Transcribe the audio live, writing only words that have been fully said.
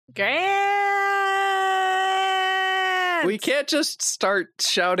Grants! We can't just start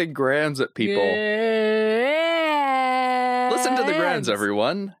shouting Grans at people. Grants! Listen to the Grans,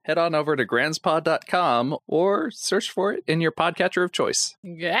 everyone. Head on over to grandspod.com or search for it in your podcatcher of choice.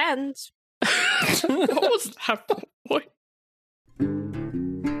 Grants! What was that? What?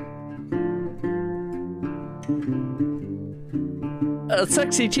 A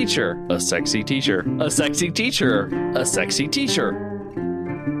sexy teacher. A sexy teacher. A sexy teacher. A sexy teacher.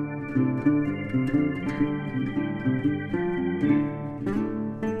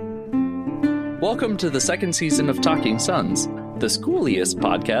 Welcome to the second season of Talking Sons, the schooliest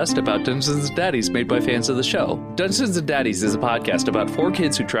podcast about Dungeons & Daddies made by fans of the show. Dungeons & Daddies is a podcast about 4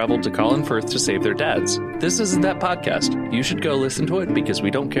 kids who traveled to Colin Firth to save their dads. This isn't that podcast. You should go listen to it because we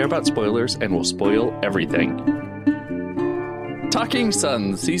don't care about spoilers and will spoil everything. Talking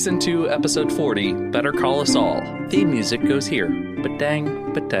Sons, Season 2, Episode 40, Better Call Us All. Theme music goes here.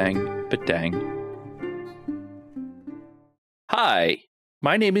 Ba-dang, ba-dang, ba-dang. Hi.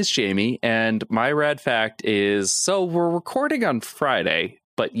 My name is Jamie, and my rad fact is, so we're recording on Friday,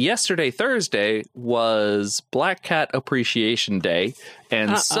 but yesterday, Thursday, was Black Cat Appreciation Day,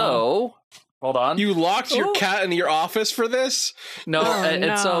 and so, hold on. You locked your cat in your office for this? No,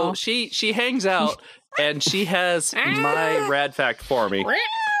 and so she hangs out, and she has my rad fact for me.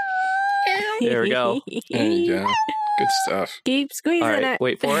 There we go. There you go. Good stuff. Keep squeezing All right, it.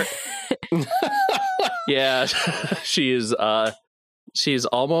 wait for it. Yeah, she's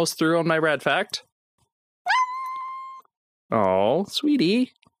almost through on my rad fact. Oh,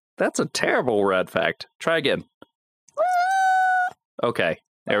 sweetie. That's a terrible rad fact. Try again. Okay,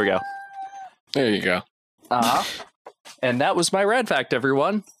 there we go. There you go. And that was my rad fact,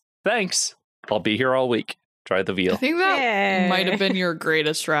 everyone. Thanks. I'll be here all week. Try the I veal. think that might have been your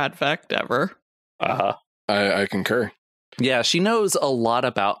greatest rad fact ever. I concur. Yeah, she knows a lot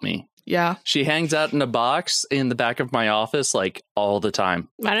about me. Yeah. She hangs out in a box in the back of my office, like, all the time.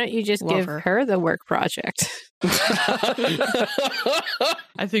 Why don't you just Love give her. her the work project?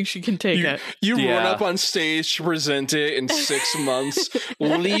 I think she can take it. You Yeah. run up on stage to present it in 6 months,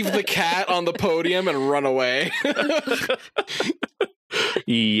 leave the cat on the podium, and run away.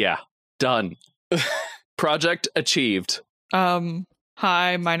 Yeah, done. Project achieved.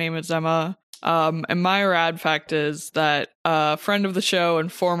 Hi, my name is Emma. And my rad fact is that a friend of the show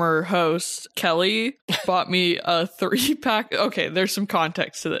and former host, Kelly, bought me a 3-pack. Okay, there's some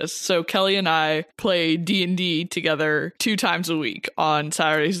context to this. So Kelly and I play D&D together 2 times a week on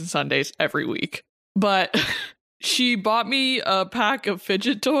Saturdays and Sundays every week. But she bought me a pack of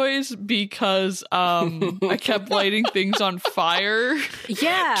fidget toys because I kept lighting things on fire.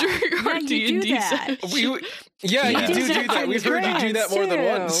 Yeah. During our you do D&D that. session. Yeah, Yeah. you do that. We've heard you do that more than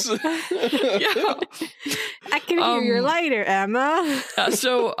once. Yeah. I can hear your lighter, Emma.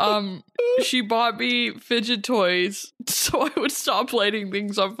 So she bought me fidget toys so I would stop lighting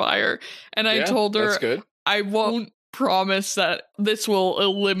things on fire. And I told her that's good. I won't promise that this will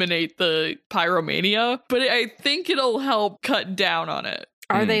eliminate the pyromania, but I think it'll help cut down on it.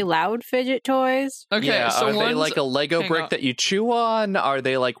 Are they loud fidget toys? Okay, Yeah, so are they one's- like a Lego hang brick on. that you chew on? Are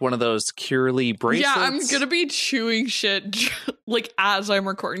they like one of those Curely bracelets? Yeah, I'm gonna be chewing shit like as I'm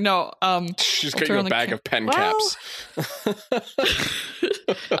recording. No, She's I'll got turn you on a the bag of pen caps.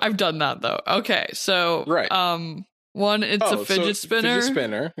 I've done that though. Okay, so Right. one, it's a fidget spinner. Fidget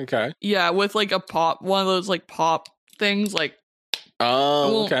spinner. Okay. Yeah, with like a pop, one of those like pop things. Like I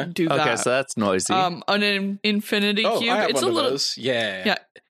Oh, won't okay. do that. Okay, so that's noisy. An infinity Oh, cube. I have It's one a little, of those. Yeah. yeah,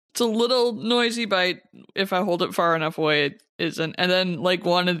 it's a little noisy, but if I hold it far enough away, it isn't. And then like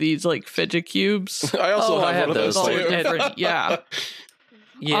one of these like fidget cubes. I also Oh, I have have one of those those too. different- yeah.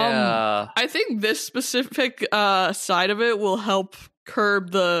 yeah. I think this specific side of it will help curb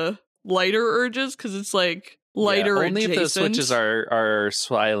the lighter urges because it's like lighter Yeah, only if the adjacent. switches are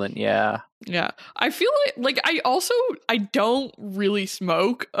silent, yeah. Yeah, I feel like I don't really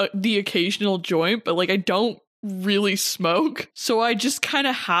smoke the occasional joint, but like I don't really smoke, so I just kind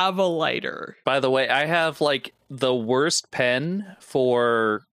of have a lighter. By the way, I have like the worst pen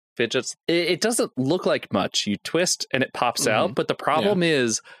for fidgets. It doesn't look like much. You twist and it pops out, but the problem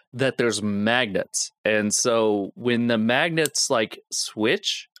is that there's magnets. And so when the magnets like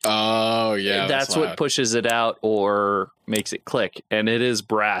switch, Oh, yeah. that's what pushes it out or makes it click. And it is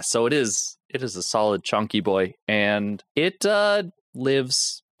brass. So it is a solid chunky boy. And it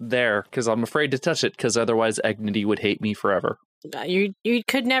lives there because I'm afraid to touch it because otherwise Agnity would hate me forever. You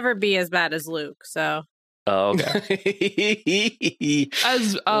could never be as bad as Luke, so Oh, okay.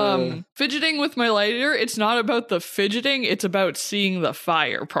 As fidgeting with my lighter, it's not about the fidgeting, it's about seeing the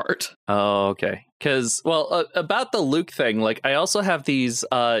fire part. Oh, okay. Because, well, about the Luke thing, like, I also have these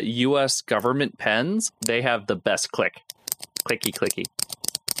U.S. government pens. They have the best click. Clicky, clicky.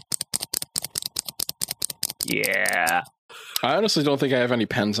 Yeah. I honestly don't think I have any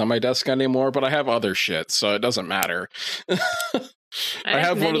pens on my desk anymore, but I have other shit, so it doesn't matter. I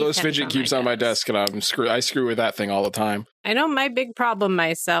have one of those fidget cubes on my desk, and I screw with that thing all the time. I know my big problem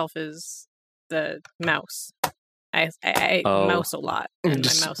myself is the mouse. I mouse a lot.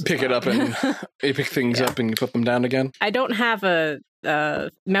 Just pick it up and you pick things up and you put them down again. I don't have a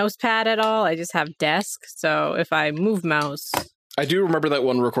mouse pad at all. I just have desk. So if I move mouse... I do remember that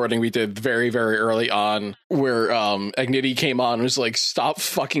one recording we did very, very early on where Agnity came on and was like, stop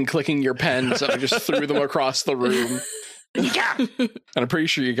fucking clicking your pens. And I just threw them across the room. Yeah. And I'm pretty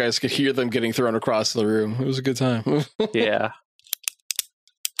sure you guys could hear them getting thrown across the room. It was a good time. Yeah.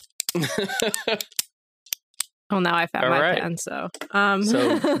 Oh, now I found my pen, so...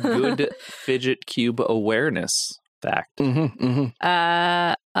 So, good fidget cube awareness fact. I'm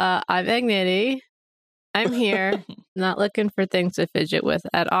Agnity. I'm here, not looking for things to fidget with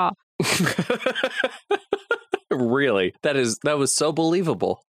at all. Really? That was so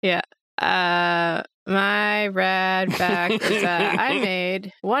believable. Yeah. My rad fact is that I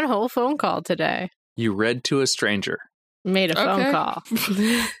made one whole phone call today. You read to a stranger. Made a phone call.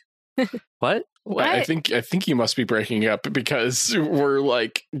 What? What? I think you must be breaking up because we're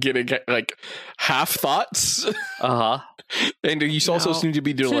like getting like half thoughts. Uh-huh. And you also seem to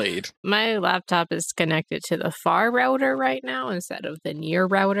be delayed. My laptop is connected to the far router right now instead of the near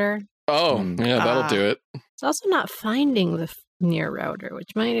router. Oh, yeah, that'll do it. It's also not finding the near router,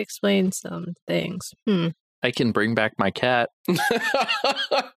 which might explain some things. I can bring back my cat.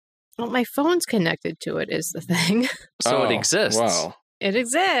 Well, my phone's connected to it is the thing. So it exists. Wow. It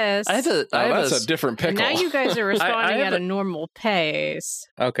exists. That's a different pickle. Now you guys are responding at a normal pace.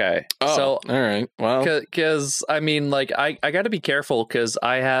 Okay. Oh, so, all right. Well, because I mean, like, I got to be careful because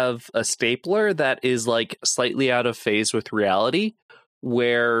I have a stapler that is like slightly out of phase with reality,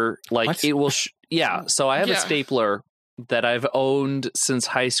 where like what? it will. So I have a stapler that I've owned since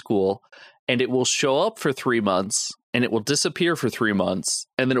high school, and it will show up for 3 months, and it will disappear for 3 months,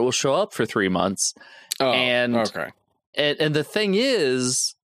 and then it will show up for 3 months. Oh, and okay. And the thing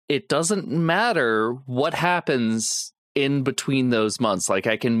is, it doesn't matter what happens in between those months. Like,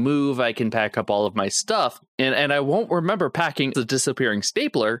 I can move, I can pack up all of my stuff, and I won't remember packing the disappearing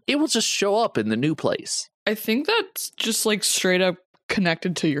stapler. It will just show up in the new place. I think that's just like straight up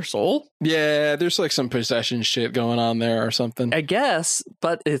connected to your soul. Yeah, there's like some possession shit going on there or something. I guess,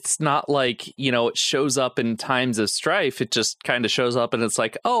 but it's not like, it shows up in times of strife. It just kind of shows up and it's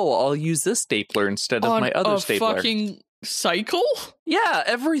like, oh, I'll use this stapler instead of my other stapler. Fucking cycle? Yeah,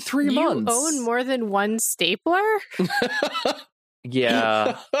 every 3 months. You own more than one stapler?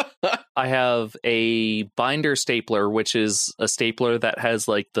 Yeah, I have a binder stapler, which is a stapler that has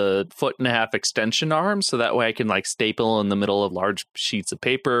like the 1.5-foot extension arm. So that way I can like staple in the middle of large sheets of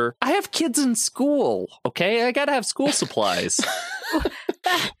paper. I have kids in school. Okay. I got to have school supplies.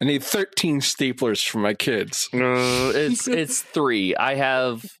 I need 13 staplers for my kids. It's 3. I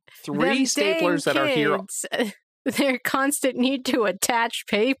have 3 staplers that are here. Their constant need to attach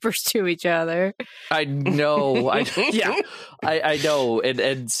papers to each other. I know. I know.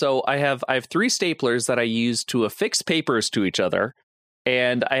 And so I have 3 staplers that I use to affix papers to each other.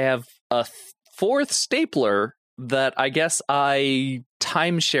 And I have a 4th stapler that I guess I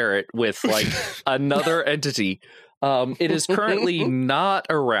timeshare it with like another entity. It is currently not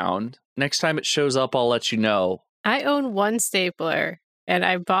around. Next time it shows up, I'll let you know. I own one stapler and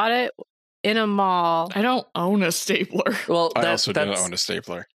I bought it in a mall. I don't own a stapler. Well, I also don't own a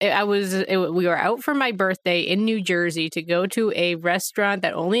stapler. We were out for my birthday in New Jersey to go to a restaurant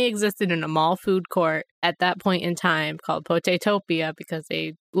that only existed in a mall food court at that point in time called Potatopia because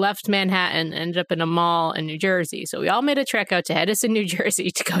they left Manhattan and ended up in a mall in New Jersey. So we all made a trek out to Edison, New Jersey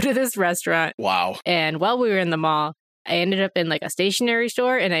to go to this restaurant. Wow. And while we were in the mall, I ended up in like a stationery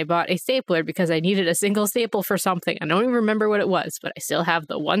store and I bought a stapler because I needed a single staple for something. I don't even remember what it was, but I still have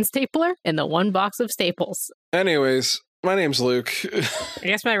the one stapler and the one box of staples. Anyways, my name's Luke. I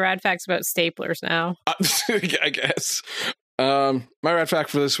guess my rad fact's about staplers now. I guess. My rad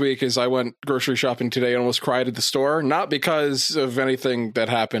fact for this week is I went grocery shopping today and almost cried at the store. Not because of anything that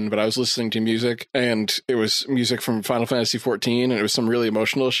happened, but I was listening to music and it was music from Final Fantasy 14 and it was some really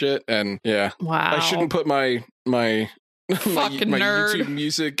emotional shit. And yeah, wow. I shouldn't put my fucking nerd YouTube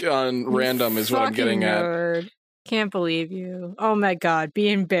music on random is what I'm getting nerd. at. Can't believe you. Oh my God. Be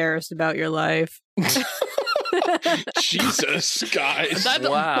embarrassed about your life. Jesus, guys.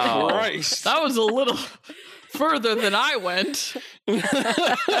 Wow. Christ. That was a little further than I went.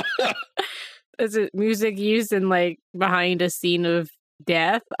 Is it music used in like behind a scene of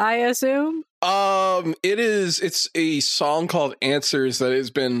death, I assume? It's a song called Answers that has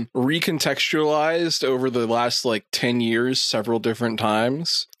been recontextualized over the last like 10 years several different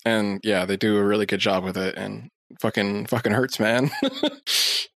times. And yeah, they do a really good job with it, and fucking hurts, man.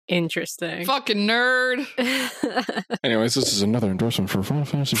 Interesting. Fucking nerd. Anyways, this is another endorsement for Final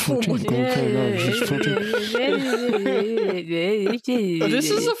Fantasy 14. This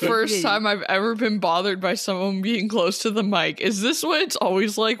is the first time I've ever been bothered by someone being close to the mic. Is this what it's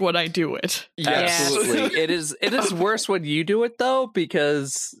always like when I do it? Yes. Absolutely. It is worse when you do it though,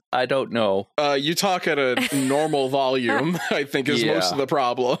 because I don't know. You talk at a normal volume, I think is most of the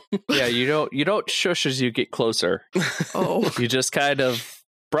problem. Yeah, you don't shush as you get closer. Oh. You just kind of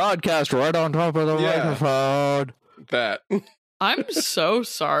broadcast right on top of the microphone. That. I'm so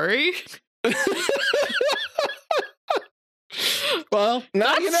sorry. Well,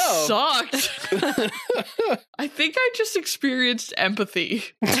 now That you know. sucked. I think I just experienced empathy.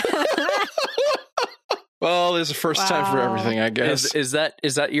 Well, there's a first time for Wow. everything, I guess. Is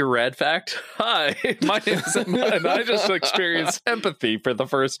that your rad fact? Hi, my name is Emma, and I just experienced empathy for the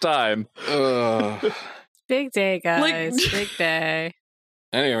first time. Big day, guys. Like- Big day.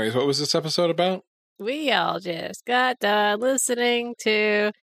 Anyways, what was this episode about? We all just got done listening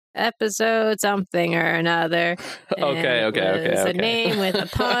to episode something or another. Okay. It was a name with a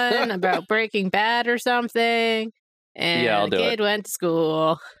pun about Breaking Bad or something. And Yeah, I'll the do kid went to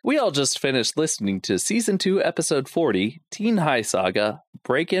school. We all just finished listening to Season 2, Episode 40, Teen High Saga,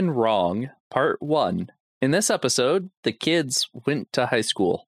 Breakin' Wrong, Part 1. In this episode, the kids went to high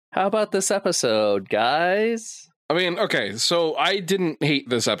school. How about this episode, guys? I mean, okay, so I didn't hate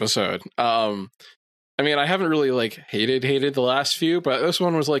this episode. I mean, I haven't really like hated the last few, but this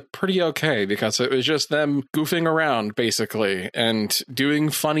one was like pretty okay because it was just them goofing around basically and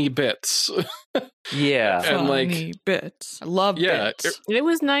doing funny bits. Yeah. And, like- Funny bits. I love Yeah, bits. It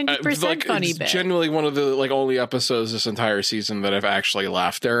was 90% like, funny it's bit. genuinely one of the like only episodes this entire season that I've actually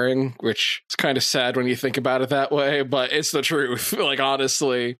laughed during, which is kind of sad when you think about it that way, but it's the truth. Like,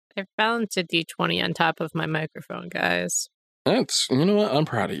 honestly, I balanced a D20 on top of my microphone, guys. that's, you know what? I'm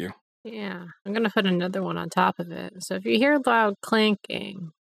proud of you. Yeah, I'm going to put another one on top of it. So if you hear loud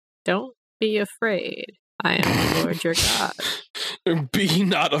clanking, don't be afraid. I am the Lord your God. Be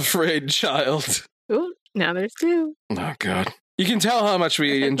not afraid, child. Ooh, now there's two. Oh, God. You can tell how much I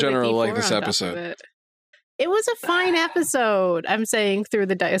we, in put a general, like D4 this on top of episode. it. It was a fine episode. I'm saying through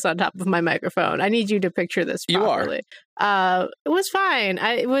the dice on top of my microphone. I need you to picture this You are. properly. It was fine.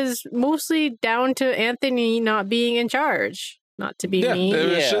 It was mostly down to Anthony not being in charge. Not to be Yeah, mean. it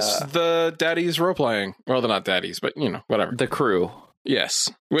was Yeah. just the daddies role playing. Well, they're not daddies, but you know, whatever. The crew. Yes,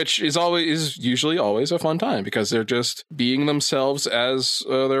 which is usually always a fun time because they're just being themselves as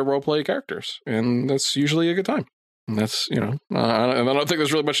their role play characters, and that's usually a good time. And that's I don't think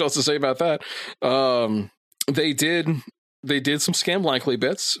there's really much else to say about that. They did some Scam Likely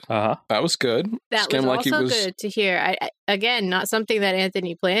bits. Uh-huh. That was good. That Scam was Likely also good to hear. I again, not something that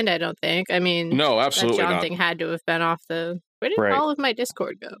Anthony planned, I don't think. I mean, No, that absolutely John not. thing had to have been off the... Where did Right. all of my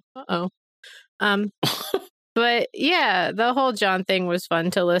Discord go? Uh-oh. But yeah, the whole John thing was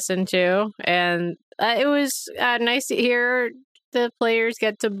fun to listen to. And it was nice to hear the players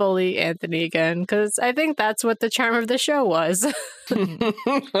get to bully Anthony again, because I think that's what the charm of the show was.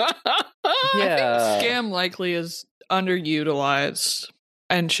 Yeah. Scam likely is underutilized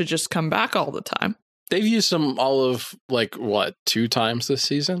and should just come back all the time. They've used them all of like what 2 times this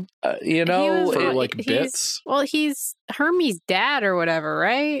season You know, was- for it- like he's- bits. Well, he's Hermes' dad or whatever,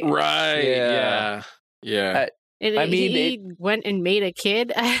 right? Right? Yeah. Yeah. I mean, he went and made a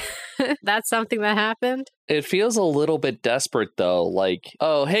kid. That's something that happened. it feels a little bit desperate, though. Like,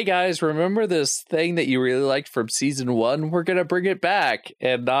 oh, hey, guys, remember this thing that you really liked from season 1? We're going to bring it back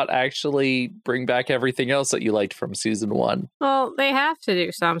and not actually bring back everything else that you liked from season 1. Well, they have to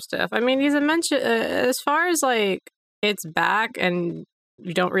do some stuff. I mean, he's a mention as far as like it's back and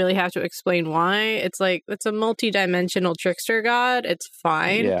you don't really have to explain why. It's like it's a multi-dimensional trickster god. It's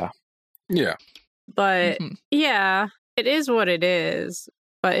fine. Yeah. Yeah. But Mhm. yeah, it is what it is.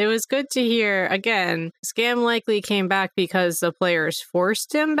 But it was good to hear, again, Scam likely came back because the players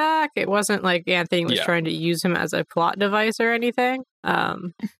forced him back. It wasn't like Anthony was Yeah. trying to use him as a plot device or anything.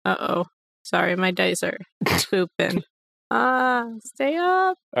 Uh-oh. Sorry, my dice are spooping. Stay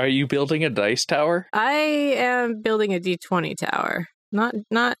up. Are you building a dice tower? I am building a D20 tower. Not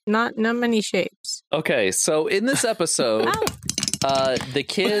many shapes. Okay, so in this episode, the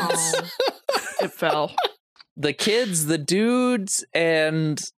kids, It fell. the dudes,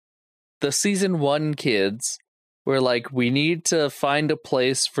 and the season 1 kids were like, we need to find a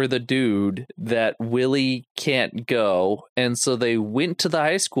place for the dude that Willie can't go. And so they went to the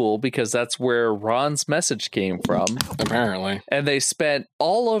high school because that's where Ron's message came from. Apparently. And they spent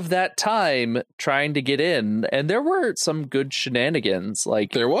all of that time trying to get in. And there were some good shenanigans.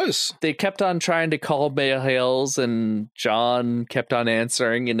 Like, There was. they kept on trying to call Mail Hales, and John kept on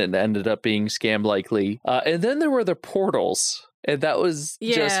answering, and it ended up being scam likely. And then there were the portals. And that was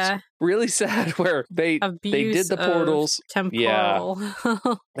just really sad, where they did the portals. Temporal. Yeah.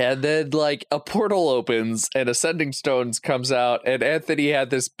 And then, like, a portal opens and Ascending Stones comes out, and Anthony had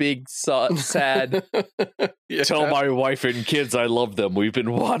this big, sad, tell my wife and kids I love them. We've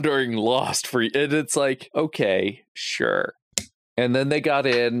been wandering lost for... And it's like, okay, sure. And then they got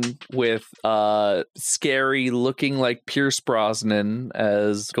in with Scary looking like Pierce Brosnan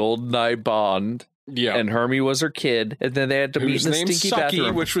as GoldenEye Bond. Yeah. And Hermie was her kid. And then they had to meet in the stinky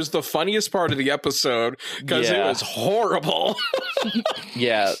bathroom. Which was the funniest part of the episode, because it was horrible.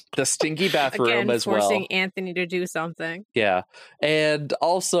 Yeah, the stinky bathroom Again, as well. Forcing Anthony to do something. Yeah. And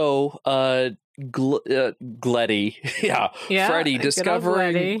also Gleddy. Yeah, Freddie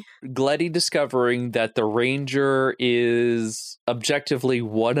discovering that the Ranger is objectively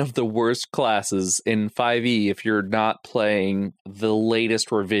one of the worst classes in 5e if you're not playing the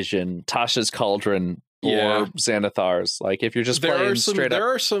latest revision, Tasha's Cauldron or Xanathar's. Like, if you're just playing straight up.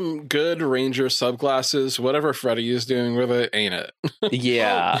 There are some good Ranger subclasses. Whatever Freddie is doing with it, ain't it?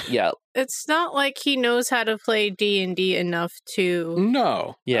 Yeah. It's not like he knows how to play D&D enough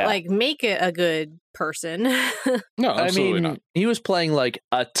to like make it a good person. No, absolutely not. He was playing like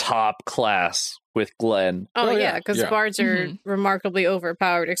a top class with Glenn. Oh yeah, because bards are remarkably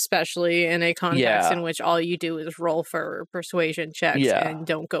overpowered, especially in a context in which all you do is roll for persuasion checks and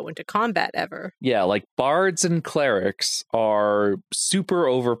don't go into combat ever. Yeah, like bards and clerics are super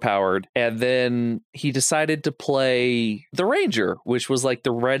overpowered. And then he decided to play the Ranger, which was like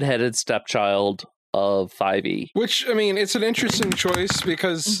the redheaded stepchild of 5e. Which, I mean, it's an interesting choice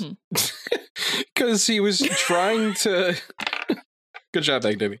because he was trying to... Good job,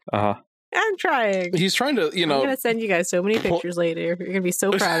 Debbie. Uh-huh. I'm trying. He's trying to, I'm going to send you guys so many pictures later. You're going to be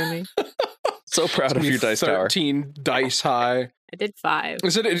so proud of me. So proud of your dice tower. 13 dice high. I did 5.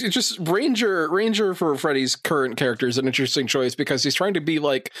 It's just Ranger for Freddy's current character is an interesting choice because he's trying to be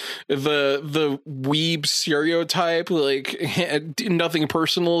like the weeb stereotype, like nothing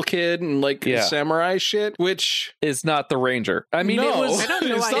personal kid and like samurai shit, which is not the Ranger. I mean, I don't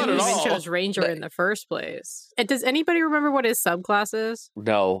know why he even chose Ranger in the first place. And does anybody remember what his subclass is?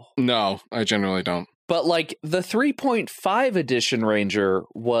 No, I generally don't. But like the 3.5 edition Ranger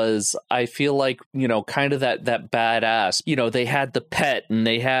was, I feel like, kind of that badass. They had the pet and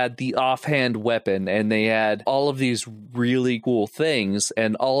they had the offhand weapon and they had all of these really cool things.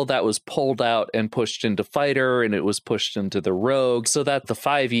 And all of that was pulled out and pushed into fighter, and it was pushed into the rogue, so that the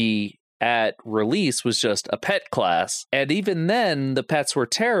 5e at release was just a pet class. And even then, the pets were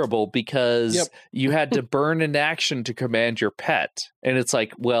terrible because you had to burn an action to command your pet. And it's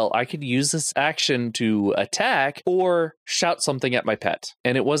like, well, I could use this action to attack or shout something at my pet.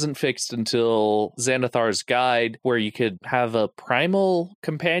 And it wasn't fixed until Xanathar's Guide, where you could have a primal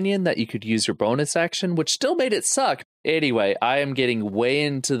companion that you could use your bonus action, which still made it suck. Anyway, I am getting way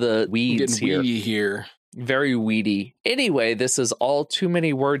into the weeds here. Very weedy. Anyway, this is all too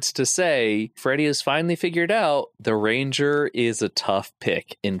many words to say. Freddy has finally figured out the Ranger is a tough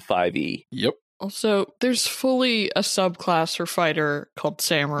pick in 5e. Yep. Also, there's fully a subclass for fighter called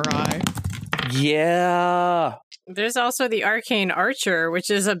Samurai. Yeah. There's also the Arcane Archer, which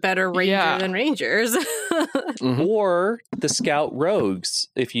is a better Ranger than Rangers. Or the Scout Rogues,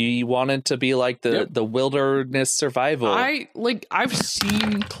 if you wanted to be like the wilderness survival. I've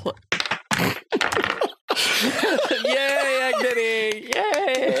seen... Yay, Agnity!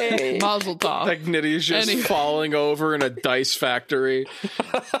 Yay! Mazel tov. Agnity just falling over in a dice factory.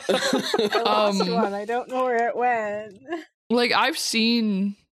 I lost one. I don't know where it went. Like, I've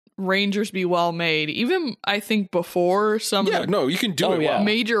seen Rangers be well made, even I think before some of the you can do it well.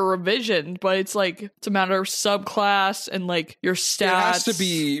 Major revision, but it's like it's a matter of subclass and like your stats. It has to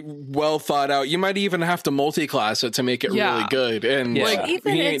be well thought out. You might even have to multi-class it to make it really good. And like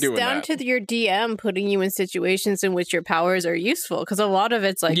even it's down to your DM putting you in situations in which your powers are useful, because a lot of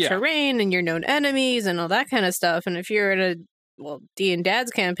it's like terrain and your known enemies and all that kind of stuff. And if you're in a Dean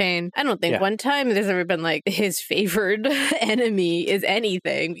Dad's campaign, I don't think one time there's ever been like his favored enemy is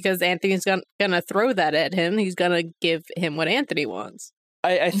anything, because Anthony's gonna throw that at him. He's gonna give him what Anthony wants.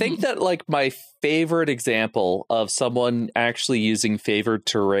 I think that like my favorite example of someone actually using favored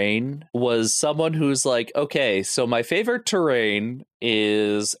terrain was someone who's like, okay, so my favorite terrain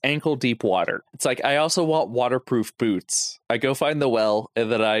is ankle deep water. It's like, I also want waterproof boots. I go find the well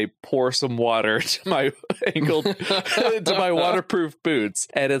and then I pour some water to my ankle, to my waterproof boots.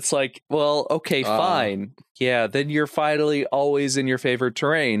 And it's like, well, okay, fine. Yeah, then you're finally always in your favorite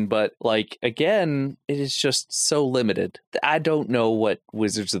terrain. But like, again, it is just so limited. I don't know what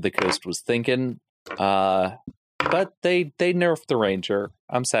Wizards of the Coast was thinking. But they nerfed the Ranger.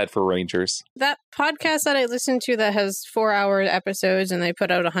 I'm sad for Rangers. That podcast that I listened to that has 4-hour episodes and they put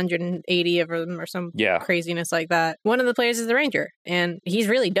out 180 of them or some craziness like that. One of the players is the Ranger, and he's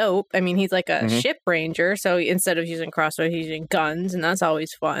really dope. I mean, he's like a ship ranger, so instead of using crossbows, he's using guns, and that's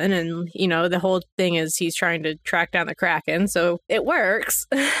always fun. And, you know, the whole thing is he's trying to track down the Kraken, so it works.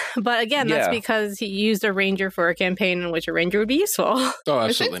 But again, that's because he used a Ranger for a campaign in which a Ranger would be useful. Oh, absolutely.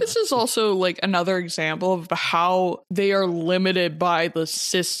 I think this is also like another example of how they are limited by the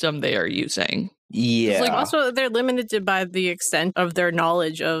system they are using. Yeah. Like also, they're limited by the extent of their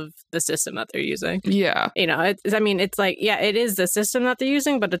knowledge of the system that they're using. Yeah. You know, it's like, it is the system that they're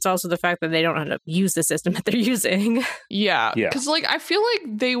using, but it's also the fact that they don't know how to use the system that they're using. Yeah. Because, like, I feel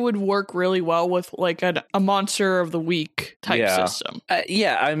like they would work really well with, like, a Monster of the Week type system.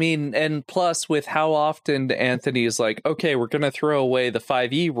 I mean, and plus with how often Anthony is like, okay, we're going to throw away the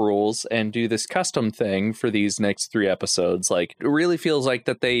 5e rules and do this custom thing for these next 3 episodes. Like, it really feels like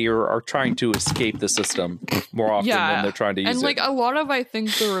that they are trying to escape the system more often than they're trying to use it. And like a lot of, I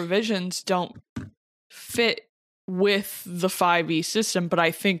think the revisions don't fit with the 5e system, but I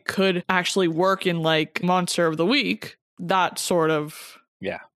think could actually work in like Monster of the Week, that sort of.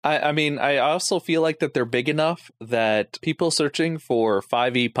 Yeah. I mean, I also feel like that they're big enough that people searching for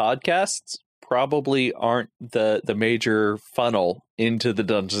 5e podcasts probably aren't the major funnel into the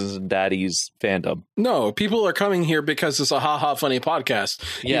Dungeons and Daddies fandom. No, people are coming here because it's a haha funny podcast.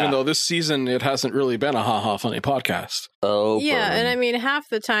 Yeah. Even though this season it hasn't really been a haha funny podcast. Oh, yeah, and I mean half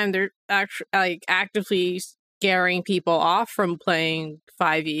the time they're actually like actively scaring people off from playing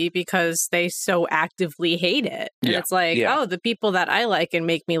 5e because they so actively hate it. And it's like, oh, the people that I like and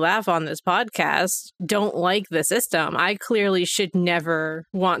make me laugh on this podcast don't like the system. I clearly should never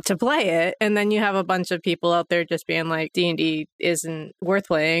want to play it. And then you have a bunch of people out there just being like, D&D isn't worth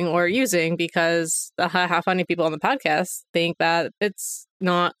playing or using because the how funny people on the podcast think that it's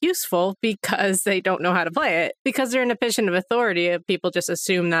not useful because they don't know how to play it. Because they're in a position of authority, people just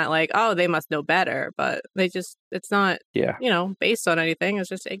assume that like, oh, they must know better. But it's not, you know, based on anything. It's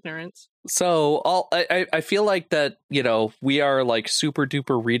just ignorance. So I feel like that, you know, we are like super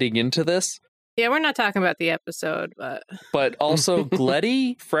duper reading into this. Yeah, we're not talking about the episode, but also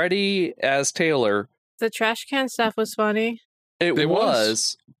Gletty, Freddy as Taylor. The trash can stuff was funny. It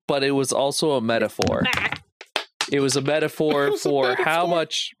was, but it was also a metaphor. It was a metaphor for how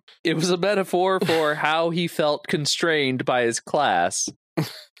much. It was a metaphor for how he felt constrained by his class.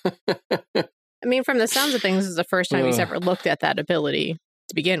 I mean, from the sounds of things, this is the first time he's ever looked at that ability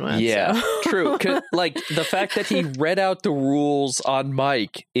to begin with. Yeah, so. True. Like the fact that he read out the rules on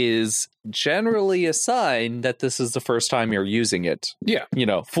mic is generally a sign that this is the first time you're using it. Yeah. You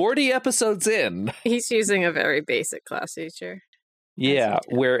know, 40 episodes in. He's using a very basic class feature. Yeah,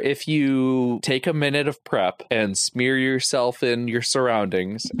 where if you take a minute of prep and smear yourself in your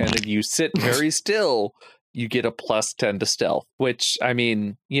surroundings and then you sit very still, you get a +10 to stealth, which, I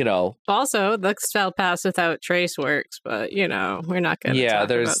mean, you know. Also, the spell pass without trace works, but, you know, we're not going to talk about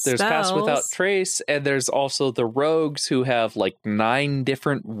spells. There's pass without trace, and there's also the rogues who have like 9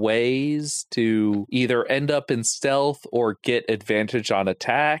 different ways to either end up in stealth or get advantage on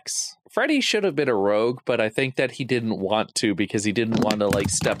attacks. Freddy should have been a rogue, but I think that he didn't want to because he didn't want to like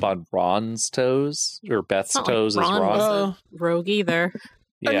step on Ron's toes or Beth's toes as Ron. Was a rogue either.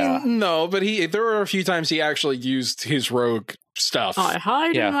 Yeah. I mean, no, but there were a few times he actually used his rogue stuff. I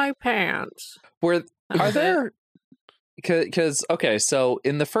hide in my pants. Are there? Because okay, so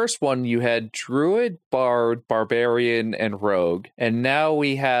in the first one you had Druid, Bard, Barbarian, and Rogue, and now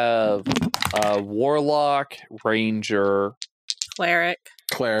we have Warlock, Ranger, Cleric.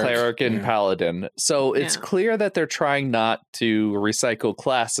 cleric and paladin. So it's clear that they're trying not to recycle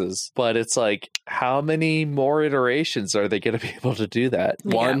classes, but it's like, how many more iterations are they going to be able to do that?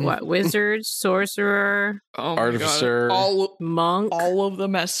 One, what? Wizard, sorcerer, artificer, monk, all of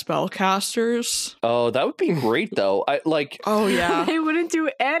them as spellcasters. Oh, that would be great though. Oh yeah, they wouldn't do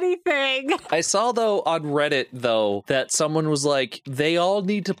anything. I saw though on Reddit though that someone was like, they all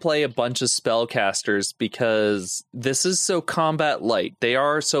need to play a bunch of spellcasters because this is so combat light. They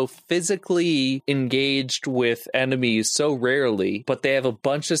are so physically engaged with enemies so rarely, but they have a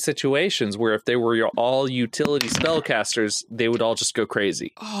bunch of situations where if they were all utility spellcasters, they would all just go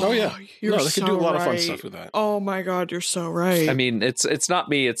crazy. Oh yeah, they could do a lot of fun stuff with that. Oh my god, you're so right. I mean, it's not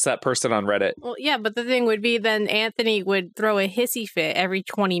me, it's that person on Reddit. Well, yeah, but the thing would be then Anthony would throw a hissy fit every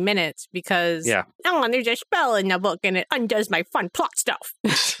 20 minutes because there's a spell in the book and it undoes my fun plot stuff.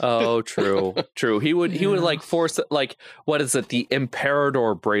 Oh, true. He would like force like, what is it? The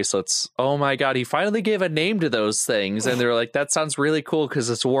Imperator bracelets. Oh my god, he finally gave a name to those things, and they're like, that sounds really cool because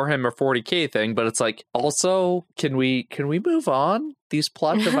it's a Warhammer 40k thing, but it's like, also, can we move on? These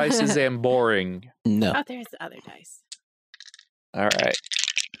plot devices am boring. No. Oh, there's the other dice. All right.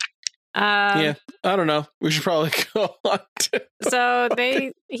 Yeah, I don't know. We should probably go on to... So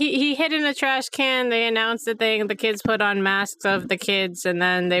he hid in a trash can. They announced the thing. The kids put on masks of the kids, and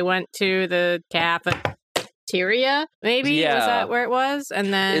then they went to the cafeteria. Maybe was that where it was?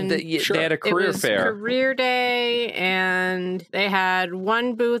 And then they had a career fair, career day, and they had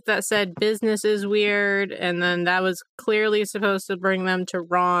one booth that said "business is weird," and then that was clearly supposed to bring them to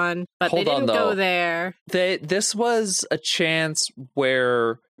Ron, but they didn't go there. This was a chance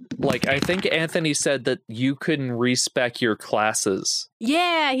where, like, I think Anthony said that you couldn't respec your classes.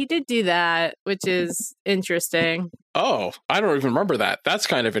 Yeah, he did do that, which is interesting. Oh, I don't even remember that. That's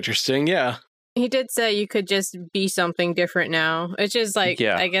kind of interesting, yeah. He did say you could just be something different now, which is like,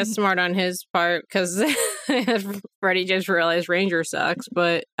 I guess, smart on his part, because Freddie just realized Ranger sucks,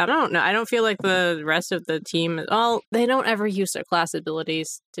 but I don't know. I don't feel like the rest of the team, they don't ever use their class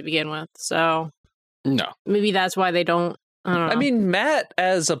abilities to begin with, so no. Maybe that's why they don't. I mean, Matt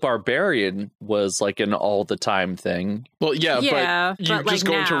as a barbarian was like an all the time thing. Well, but you just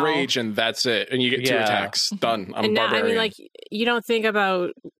go into rage and that's it, and you get 2 attacks. Done. I'm a barbarian. I mean, like, you don't think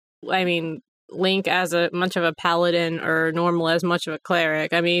about, Link as much of a paladin or Normal as much of a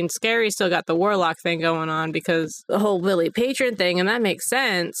cleric. I mean, Scary still got the warlock thing going on because the whole Willie Patron thing, and that makes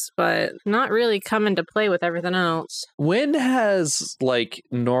sense, but not really come into play with everything else. When has, like,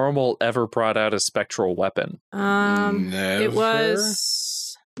 Normal ever brought out a spectral weapon? Never. It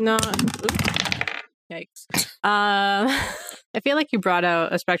was not... Yikes. I feel like you brought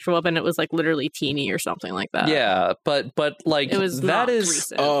out a spectral weapon. It was like literally teeny or something like that. Yeah, but like it was that is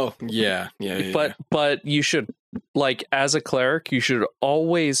recent. Oh yeah. But you should, like, as a cleric, you should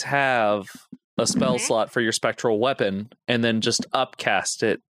always have a spell slot for your spectral weapon, and then just upcast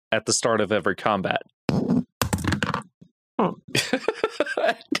it at the start of every combat.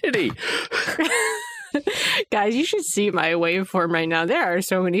 Did he? Guys, you should see my waveform right now. There are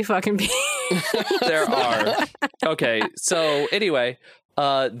so many fucking people. There are. Okay, so anyway,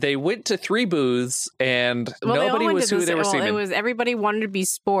 they went to 3 booths, and nobody was who they were seeing. It was everybody wanted to be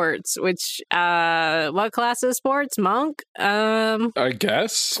sports, which, what class is sports? Monk? I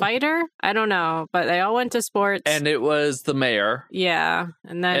guess. Fighter? I don't know, but they all went to sports. And it was the mayor. Yeah,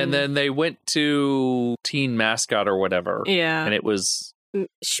 and then they went to teen mascot or whatever. Yeah. And it was...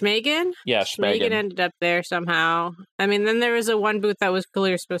 Schmegan? Yeah, Schmegan ended up there somehow. I mean, then there was one booth that was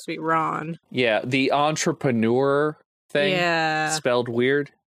clearly supposed to be Ron. Yeah, the entrepreneur thing. Yeah. Spelled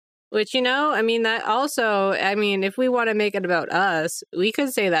weird. Which, that also, if we want to make it about us, we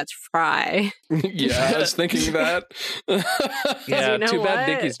could say that's Fry. Yeah, I was thinking that. Yeah, too bad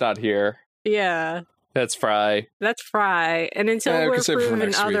Nikki's not here. Yeah. That's Fry. That's Fry. And until we're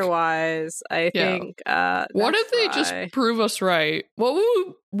proven otherwise, I think what if they just prove us right? What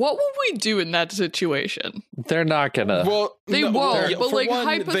would we do in that situation? They're not gonna. Well, they won't. But like,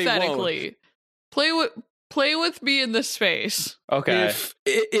 hypothetically, play with me in this space. Okay.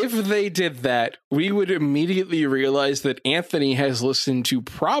 If they did that, we would immediately realize that Anthony has listened to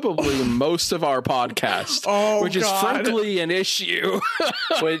probably most of our podcast, which is frankly an issue.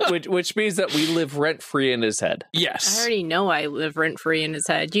 which means that we live rent-free in his head. Yes. I already know I live rent-free in his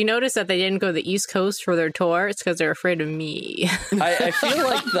head. Do you notice that they didn't go to the East Coast for their tour? It's because they're afraid of me. I feel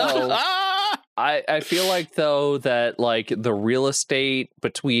like, though... I feel like, though, that, like, the real estate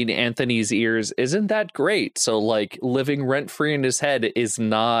between Anthony's ears isn't that great. So, like, living rent-free in his head is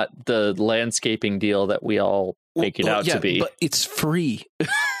not the landscaping deal that we all make it out to be. But it's free.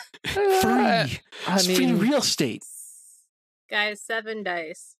 Free. It's free real estate. Guys, 7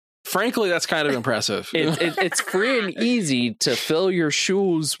 dice. Frankly, that's kind of impressive. It's free and easy to fill your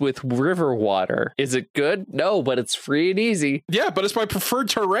shoes with river water. Is it good? No, but it's free and easy. Yeah, but it's my preferred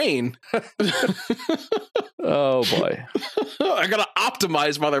terrain. Oh, boy. I gotta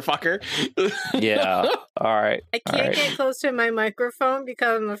optimize, motherfucker. Yeah. All right. I can't get close to my microphone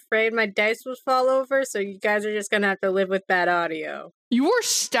because I'm afraid my dice will fall over, so you guys are just going to have to live with bad audio. You were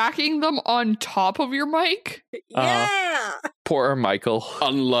stacking them on top of your mic? Yeah! Poor Michael.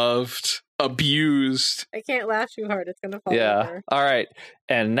 Unloved, abused. I can't laugh too hard. It's going to fall Yeah. over. All right.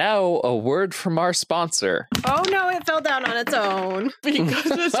 And now a word from our sponsor. Oh, no, it fell down on its own. Because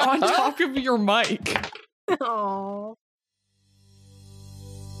it's on top of your mic. Oh.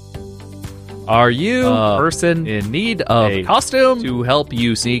 Are you a person in need of a costume to help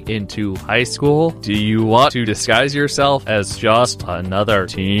you sneak into high school? Do you want to disguise yourself as just another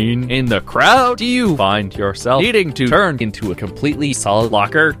teen in the crowd? Do you find yourself needing to turn into a completely solid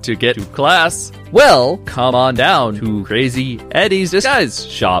locker to get to class? Well, come on down to Crazy Eddie's Disguise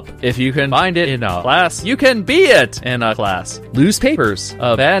Shop. If you can find it in a class, you can be it in a class. Loose papers,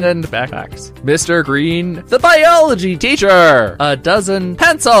 abandoned backpacks, Mr. Green, the biology teacher, a dozen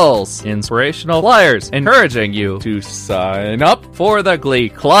pencils, inspirational flyers encouraging you to sign up for the Glee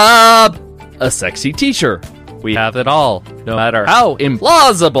Club, a sexy teacher. We have it all. No matter how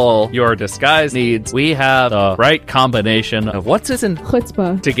implausible your disguise needs, we have the right combination of what's in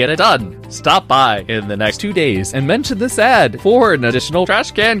Chutzpah. to get it done. Stop by in the next 2 days and mention this ad for an additional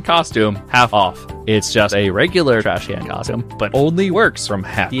trash can costume half off. It's just a regular trash can costume, but only works from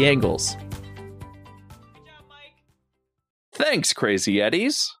half the angles. Thanks, Crazy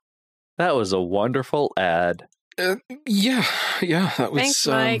Eddies. That was a wonderful ad. Yeah, that was... Thanks,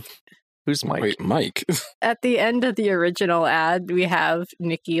 Mike. Who's Mike? Wait, Mike. At the end of the original ad, we have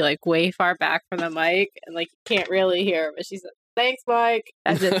Nikki like way far back from the mic and like you can't really hear her, but she said, "Thanks, Mike,"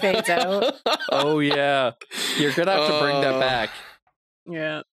 as it fades out. Oh, yeah. You're going to have to bring that back.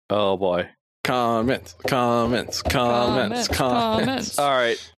 Yeah. Oh, boy. Comments. All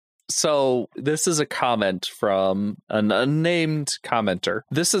right. So this is a comment from an unnamed commenter.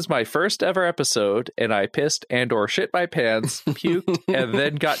 This is my first ever episode, and I pissed and or shit my pants, puked, and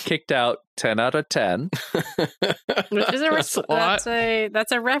then got kicked out 10 out of 10. Which is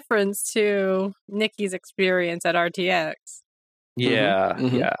that's a reference to Nikki's experience at RTX. Yeah,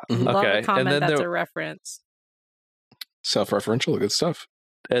 Mhm, yeah. mhm. Love Okay. a comment And then that's there, a reference. Self-referential, good stuff.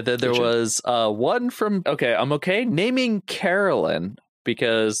 and then there Good was one from, I'm okay naming Carolyn,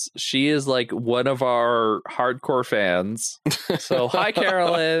 because she is like one of our hardcore fans. So hi,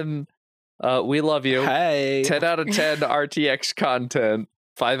 Carolyn. We love you. Hey. 10 out of 10 RTX content.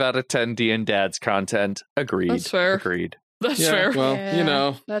 5 out of 10 D&D Dads content. Agreed. That's fair. Agreed. That's Yeah, fair. well, Yeah. you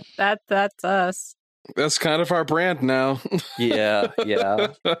know, That's us. that's kind of our brand now. Yeah, yeah.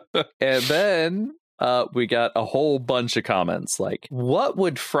 And then we got a whole bunch of comments like, what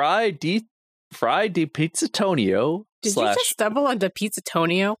would Fry Di Pizzatonio Did you just stumble onto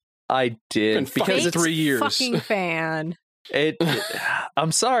Pizzatonio? I did, Been because fucking 3 years. Fucking fan.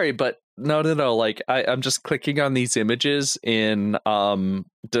 I'm sorry, but no. Like I'm just clicking on these images in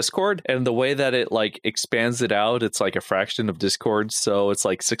Discord, and the way that it like expands it out, it's like a fraction of Discord, so it's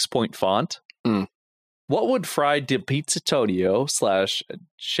like 6-point font. Mm. What would Fry Di Pizzatonio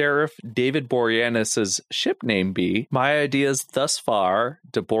 / Sheriff David Boreanaz's ship name be? My ideas thus far: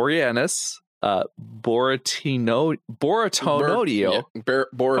 De Boreanaz, Boratonio,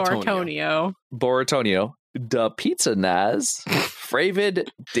 Boratonio. Da Pizza Naz, Fravid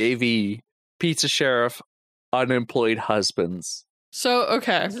Davy, Pizza Sheriff, Unemployed Husbands. So,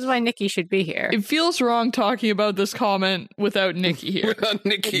 okay. This is why Nikki should be here. It feels wrong talking about this comment without Nikki here.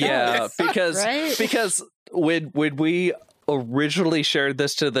 Nikki. Yeah, because right? because when we originally shared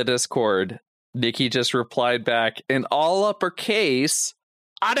this to the Discord, Nikki just replied back in all uppercase,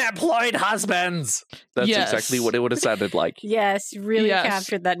 "Unemployed husbands." That's Yes. exactly what it would have sounded like. Yes, you really Yes.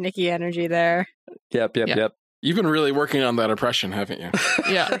 captured that Nikki energy there. Yep. Yeah. You've been really working on that impression, haven't you?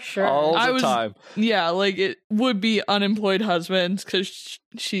 Yeah. For sure. All I the was- time. Yeah, like it would be unemployed husbands because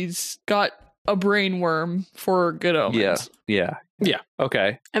she's got a brain worm for good omens. Yeah.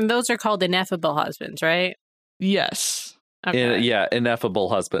 Okay. And those are called ineffable husbands, right? Yes. Okay. Ineffable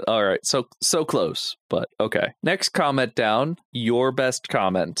husband. All right, so close, but okay. Next comment down, your best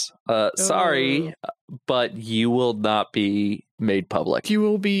comment. Sorry, but you will not be made public. You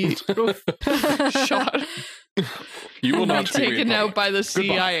will be shot You will and not be taken made out public. by the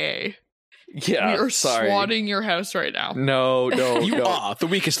Goodbye. CIA. Yeah, We are sorry. swatting your house right now. No, You are the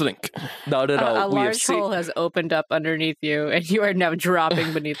weakest link. no. A We have large hole has opened up underneath you, and you are now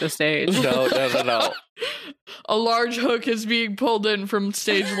dropping beneath the stage. No. A large hook is being pulled in from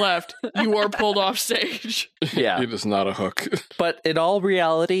stage left. You are pulled off stage. Yeah. It is not a hook. But in all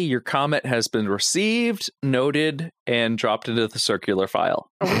reality, your comment has been received, noted, and dropped into the circular file.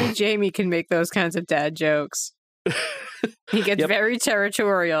 Only Jamie can make those kinds of dad jokes. He gets Yep. very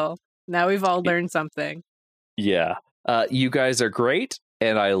territorial. Now we've all learned something. Yeah. You guys are great,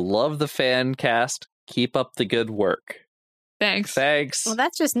 and I love the fan cast. Keep up the good work. Thanks. Well,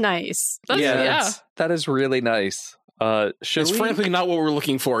 that's just nice. That is really nice. Should It's we? frankly not what we're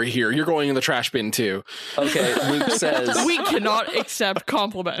looking for here. You're going in the trash bin too. Okay, Luke says. We cannot accept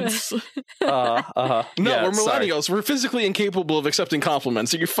compliments. No, Yeah, we're sorry. millennials. We're physically incapable of accepting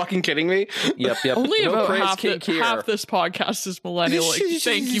compliments. Are you fucking kidding me? Yep. Only No about praise half, kink here. half this podcast is millennial. Like,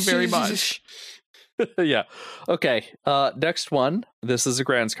 thank you very much. Yeah. Okay. Next one. This is a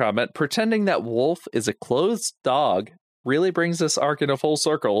Grand's comment. Pretending that Wolf is a clothed dog really brings this arc in a full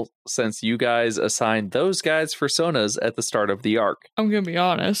circle since you guys assigned those guys personas at the start of the arc. I'm going to be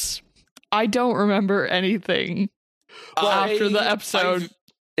honest. I don't remember anything after the episode.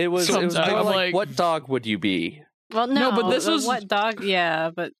 It was So more I'm like, like- what dog would you be? Well, No, but this was- what dog? Yeah,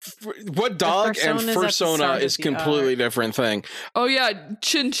 but What dog and personas at the persona start is of the completely arc. different thing. Oh, yeah.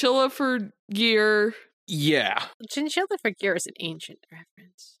 Chinchilla for gear. Yeah. Chinchilla for gear is an ancient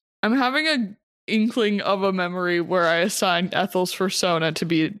reference. I'm having a inkling of a memory where I assigned Ethel's persona to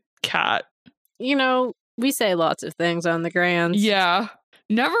be a cat. You know, we say lots of things on the Grands. Yeah.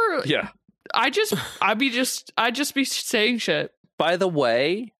 Never. Yeah. I just be saying shit. By the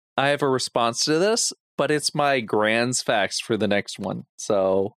way, I have a response to this, but it's my Grand's facts for the next one.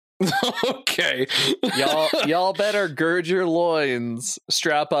 So Okay. y'all better gird your loins,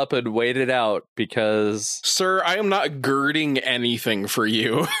 strap up, and wait it out because Sir, I am not girding anything for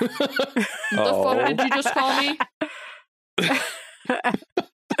you. The fuck did you just call me?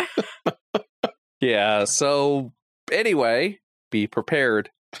 Yeah. So anyway, be prepared.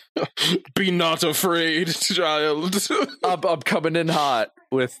 Be not afraid, child. I'm coming in hot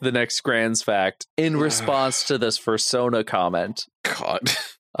with the next Grand's fact in response to this persona comment. God.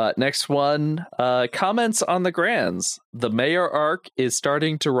 Next one, comments on the Grands. The Mayor arc is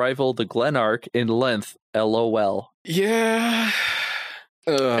starting to rival the Glen arc in length. LOL. Yeah.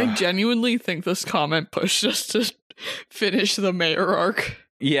 I genuinely think this comment pushed us to finish the mayor arc.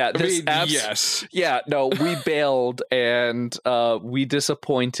 Yeah, this yes. Yeah, no, we bailed and we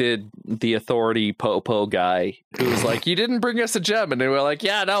disappointed the authority Popo guy who was like, you didn't bring us a gem. And they were like,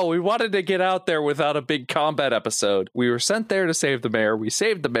 yeah, no, we wanted to get out there without a big combat episode. We were sent there to save the mayor. We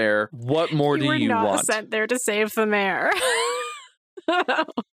saved the mayor. What more do you not want? sent there to save the mayor.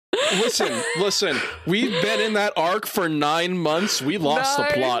 Listen. We've been in that arc for 9 months. We lost the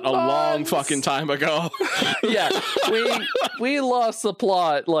 9 plot a long months. fucking time ago. Yeah, we lost the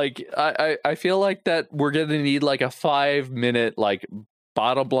plot. Like I feel like that we're gonna need like a 5-minute like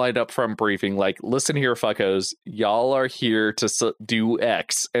bottom line up front briefing. Like, listen here, fuckos, y'all are here to do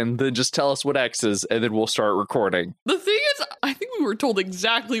X, and then just tell us what X is, and then we'll start recording. The thing is, I think we were told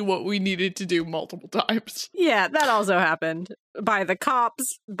exactly what we needed to do multiple times. Yeah, that also happened. By the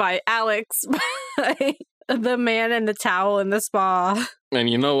cops, by Alex, by the man in the towel in the spa. And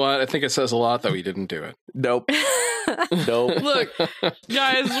you know what? I think it says a lot that we didn't do it. Nope. Nope. Look,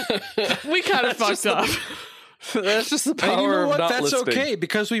 guys, we kind of fucked up. That's just the power And you know of what? not That's listening. okay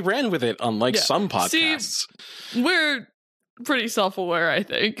because we ran with it, unlike Yeah. some podcasts. We're pretty self-aware, I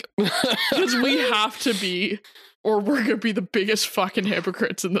think, because we have to be, or we're gonna be the biggest fucking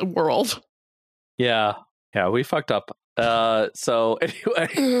hypocrites in the world. Yeah, we fucked up. So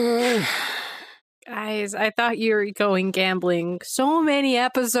anyway. Guys, I thought you were going gambling so many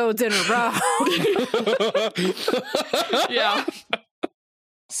episodes in a row. Yeah.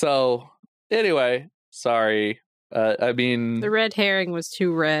 So anyway, sorry. I mean, The red herring was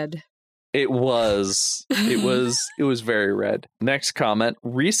too red. it was very red. Next comment.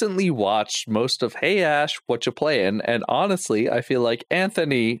 Recently watched most of Hey Ash, What You Playin', and honestly, I feel like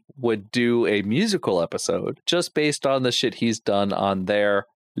Anthony would do a musical episode just based on the shit he's done on their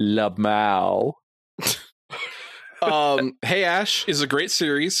La Mao. Hey Ash is a great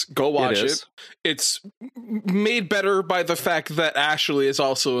series. Go watch It it. is. It's made better by the fact that Ashley is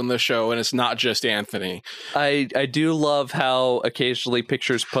also in the show and it's not just Anthony. I do love how occasionally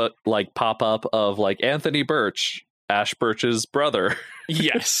pictures pop up of like Anthony Birch, Ash Birch's brother.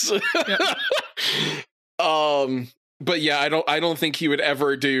 Yes. But yeah, I don't think he would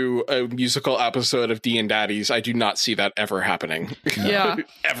ever do a musical episode of D and Daddies. I do not see that ever happening. Yeah.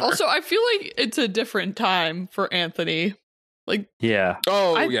 Ever. Also, I feel like it's a different time for Anthony. Like, Yeah.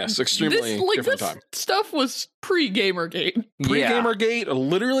 Oh, yes, extremely different this time. stuff was pre-Gamergate. Pre-Gamergate,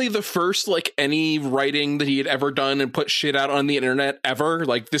 literally the first like any writing that he had ever done and put shit out on the internet ever.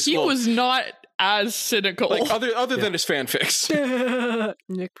 Like this, He was not as cynical. like other than his fanfics.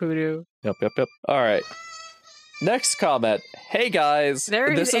 Nick Voodoo. Yep. All right. Next comment. Hey guys,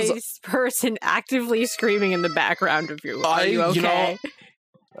 There is a person actively screaming in the background of you. Are you okay?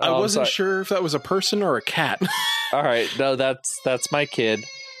 I wasn't sure if that was a person or a cat. All right, no, that's my kid.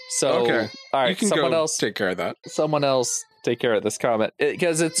 So Okay. all right, You can someone go else take care of that. Someone else take care of this comment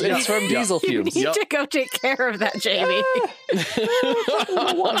because it's from Diesel You Fumes. need to go take care of that, Jamie.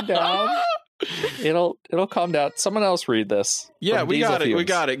 One down. It'll calm down. Someone else read this. Yeah, From we Diesel got it. We Fumes.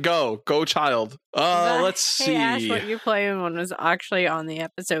 got it. Go, child. Let's see. Hey, Ash, what you're playing one was actually on the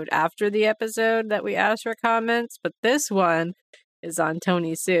episode after the episode that we asked for comments, but this one is on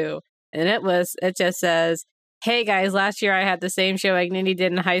Tony Sue. And it just says, hey guys, last year I had the same show Agnity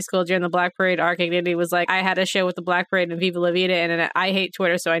did in high school during the Black Parade arc. Agnity was like, I had a show with the Black Parade and Viva La Vida, and I hate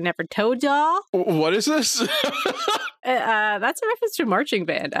Twitter, so I never told y'all. What is this? That's a reference to marching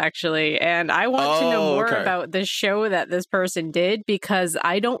band, actually. And I want to know more about the show that this person did because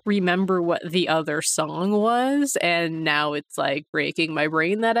I don't remember what the other song was. And now it's like breaking my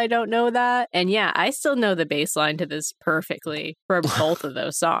brain that I don't know that. And yeah, I still know the bass line to this perfectly for both of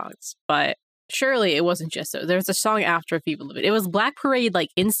those songs. But surely it wasn't just so. There's a song after Viva La Vida. It was Black Parade like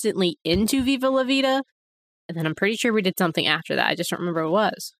instantly into Viva La Vida. And then I'm pretty sure we did something after that. I just don't remember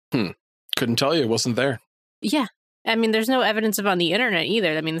what it was. Couldn't tell you. It wasn't there. Yeah. I mean, there's no evidence of it on the internet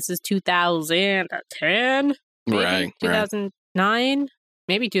either. I mean, this is 2010, maybe? Right. 2009,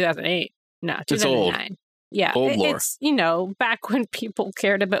 maybe 2008. No, 2009. It's old. Yeah, Old lore. it's, back when people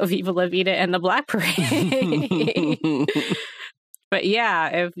cared about Viva La Vida and the Black Parade. But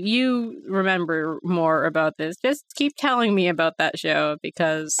yeah, if you remember more about this, just keep telling me about that show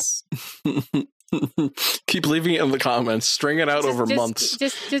because... Keep leaving it in the comments. String it out over months.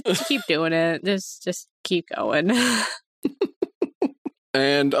 Just keep doing it. Just keep going.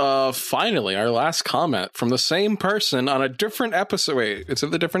 And finally, our last comment from the same person on a different episode. Wait, is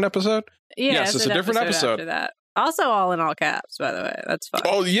it the different episode? Yeah, yes, it's a different episode. After that. Also all in all caps, by the way. That's fine.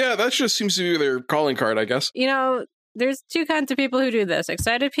 Oh, yeah, that just seems to be their calling card, I guess. There's two kinds of people who do this.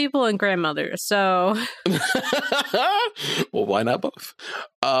 Excited people and grandmothers. So... Well, why not both?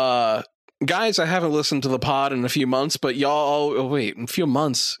 Guys, I haven't listened to the pod in a few months, but y'all... Oh, wait, in a few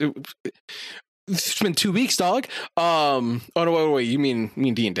months... It's been 2 weeks, dog. Oh, no, wait, you mean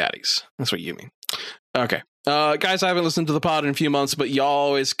D and Daddies. That's what you mean. Okay. Guys, I haven't listened to the pod in a few months, but y'all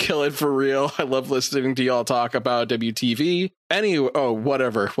always kill it for real. I love listening to y'all talk about WTV. Anyway,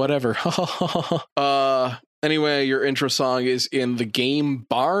 whatever. Anyway, your intro song is in the game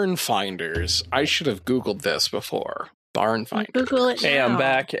Barn Finders. I should have Googled this before. Barn Finders. Google it now. Hey, I'm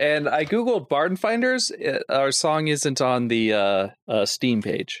back, and I googled Barn Finders. Our song isn't on the Steam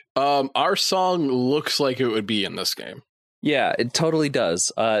page. Our song looks like it would be in this game. Yeah, it totally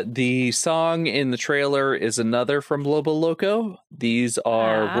does. The song in the trailer is another from Lobo Loco. These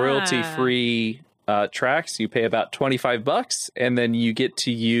are royalty-free tracks. You pay about $25, and then you get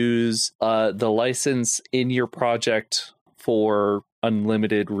to use the license in your project for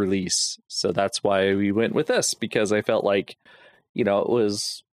unlimited release. So that's why we went with this, because I felt like, it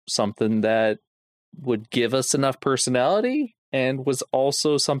was something that would give us enough personality and was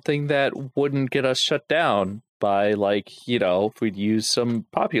also something that wouldn't get us shut down by, if we'd use some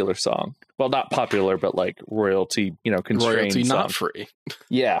popular song. Well, not popular, but royalty, constrained Royalty song. not free.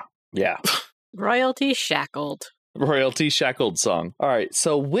 Yeah. Royalty shackled. Royalty shackled song. All right.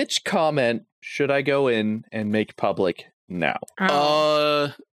 So which comment should I go in and make public now?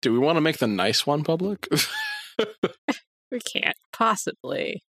 Do we want to make the nice one public? We can't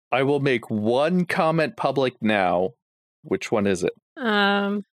possibly. I will make one comment public now. Which one is it?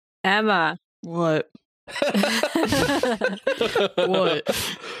 Emma. What? What?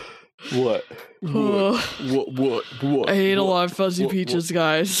 What? I ate a lot of fuzzy peaches,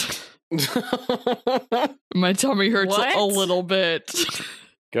 guys. My tummy hurts a little bit.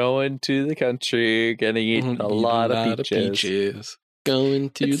 Going to the country, getting eaten a lot of peaches. Going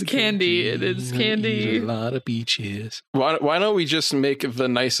to it's candy. It is candy. A lot of beaches. Why don't we just make the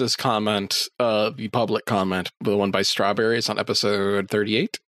nicest comment, the public comment, the one by Strawberries on episode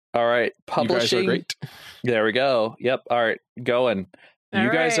 38? All right, publishing. You guys are great. There we go. Yep. All right, going. You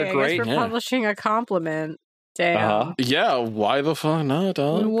guys are great. I guess we're publishing a compliment. Damn. Yeah, why the fuck not, We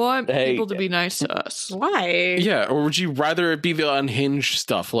dog? want Hey. people to be nice to us. Why? Yeah, or would you rather it be the unhinged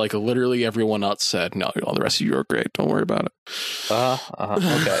stuff like literally everyone else said, no, all the rest of you are great, don't worry about it.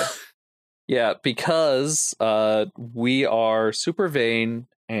 Okay. Yeah, because we are super vain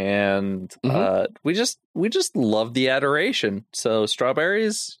and we just love the adoration. So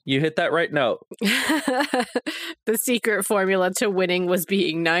strawberries, you hit that right note. The secret formula to winning was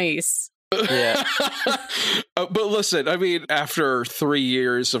being nice. Yeah. But listen, I mean, after 3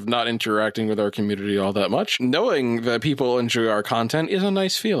 years of not interacting with our community all that much, knowing that people enjoy our content is a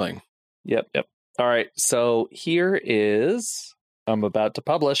nice feeling. Yep. All right. So here is I'm about to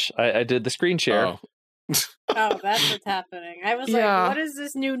publish. I did the screen share. Oh. Oh, that's what's happening. I was Yeah. like, what is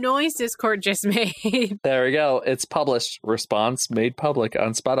this new noise Discord just made? There we go. It's published. Response made public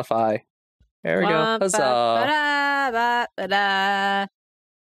on Spotify. There we go. Huzzah.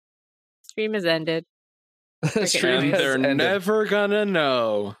 Stream has ended. Stream And has they're ended. never gonna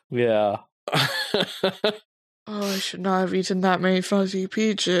know. Yeah. Oh, I should not have eaten that many fuzzy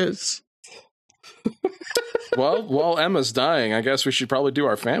peaches. Well, while Emma's dying, I guess we should probably do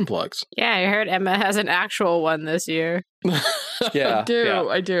our fan plugs. Yeah, I heard Emma has an actual one this year. Yeah.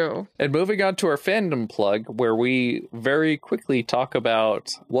 I do. And moving on to our fandom plug, where we very quickly talk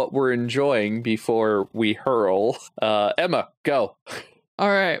about what we're enjoying before we hurl. Emma, go. All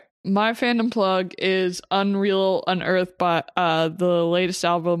right. My fandom plug is Unreal Unearthed by the latest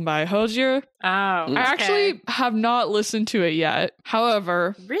album by Hozier. Oh, I actually have not listened to it yet.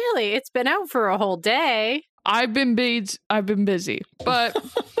 However, really, it's been out for a whole day. I've been busy, but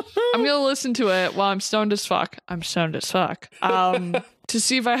I'm gonna listen to it while I'm stoned as fuck. I'm stoned as fuck. To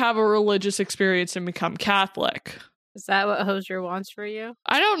see if I have a religious experience and become Catholic. Is that what Hozier wants for you?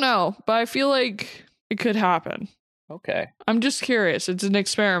 I don't know, but I feel like it could happen. Okay. I'm just curious. It's an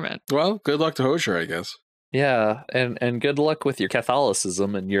experiment. Well, good luck to Hosier, I guess. Yeah, and good luck with your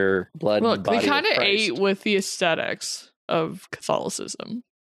Catholicism and your blood Look, and body they kind of Christ. ate with the aesthetics of Catholicism.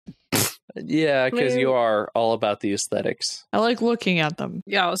 Yeah, because you are all about the aesthetics. I like looking at them.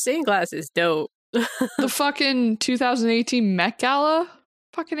 Yo, stained glass is dope. The fucking 2018 Met Gala,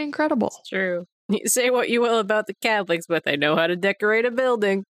 fucking incredible. It's true. You say what you will about the Catholics, but they know how to decorate a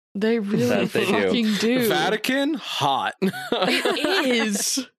building. They really That they do. fucking do. Vatican, hot. It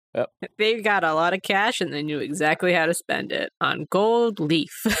is. They've got a lot of cash and they knew exactly how to spend it on gold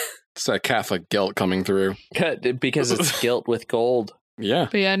leaf. It's that Catholic guilt coming through. Because it's gilt with gold. Yeah.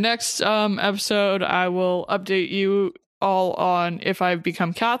 But yeah, next episode, I will update you all on if I've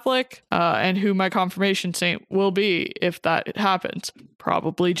become Catholic and who my confirmation saint will be if that happens.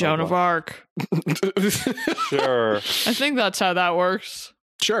 Probably Joan of Arc. Sure. I think that's how that works.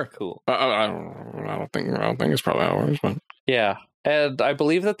 Sure. Cool. I don't think it's probably how it works, but Yeah. And I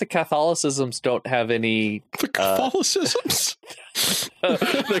believe that the Catholicisms don't have any... the Catholicisms?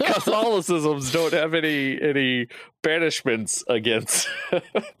 the Catholicisms don't have any banishments against...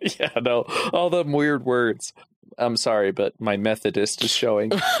 Yeah, no. All them weird words. I'm sorry, but my Methodist is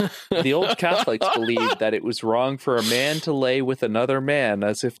showing. The old Catholics believed that it was wrong for a man to lay with another man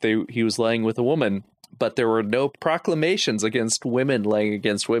as if he was laying with a woman. But there were no proclamations against women laying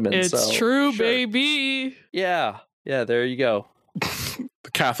against women. It's true, baby. Yeah. Yeah, there you go.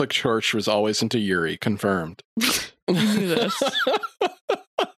 The Catholic Church was always into Yuri, confirmed. You knew this.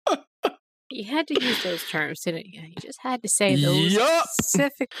 You had to use those terms, didn't you? You just had to say those Yup.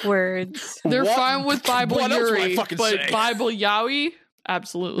 specific words. They're What- fine with Bible what else would I Yuri, fucking but say? Bible Yowie?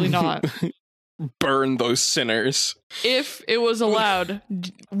 Absolutely not. Burn those sinners. If it was allowed,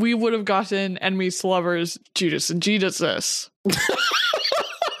 we would have gotten enemies to lovers, Judas and Jesus.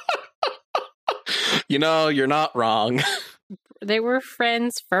 You know, you're not wrong. They were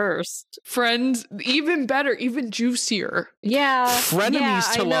friends first. Friends, even better, even juicier. Yeah.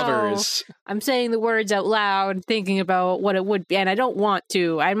 Frenemies to I know. lovers. I'm saying the words out loud, thinking about what it would be, and I don't want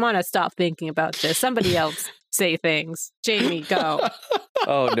to. I want to stop thinking about this. Somebody else say things. Jamie, go.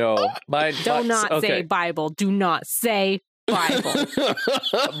 Oh, no. Do not say Bible. Do not say Bible.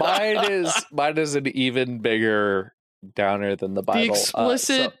 Mine is an even bigger downer than the Bible. The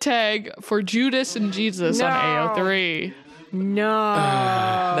explicit tag for Judas and Jesus on No. AO3. No.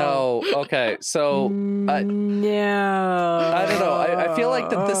 No. Okay. So No. I don't know. I feel like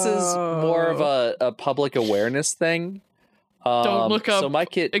that this is more of a public awareness thing. Don't look up So my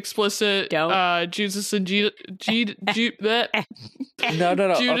kid. explicit Don't. Jesus and No. Judas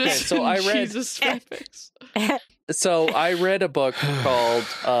Okay. So and I read. Jesus fanfics. So I read a book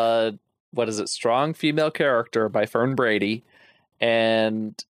called what is it? Strong Female Character by Fern Brady,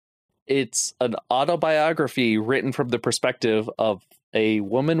 and it's an autobiography written from the perspective of a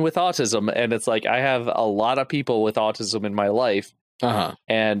woman with autism, and it's like I have a lot of people with autism in my life.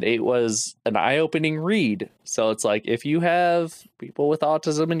 And it was an eye-opening read. So it's like, if you have people with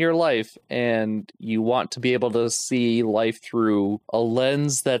autism in your life and you want to be able to see life through a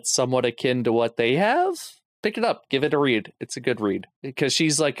lens that's somewhat akin to what they have, pick it up, give it a read. It's a good read because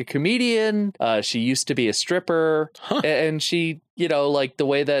she's like a comedian. She used to be a stripper, and she, you know, like the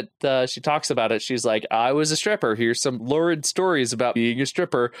way that she talks about it, she's like, I was a stripper. Here's some lurid stories about being a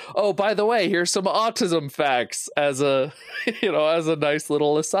stripper. Oh, by the way, here's some autism facts as a, you know, as a nice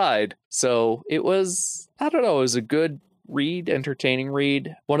little aside. So it was, I don't know, it was a good read, entertaining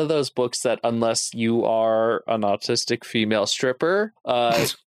read. One of those books that, unless you are an autistic female stripper,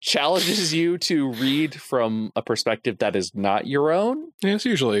 challenges you to read from a perspective that is not your own. Yeah, it's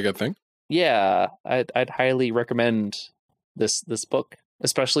usually a good thing. Yeah, I'd highly recommend this book,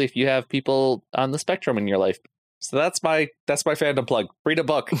 especially if you have people on the spectrum in your life. So that's my fandom plug. Read a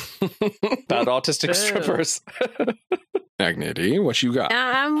book about autistic strippers. Agnity, what you got?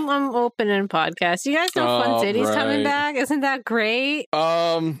 I'm opening podcasts. You guys know Fun City's coming back? Isn't that great?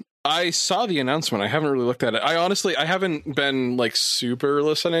 I saw the announcement. I haven't really looked at it. I haven't been like super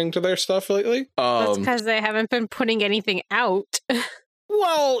listening to their stuff lately. That's because they haven't been putting anything out.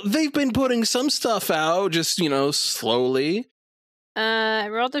 Well, they've been putting some stuff out, just, you know, slowly. I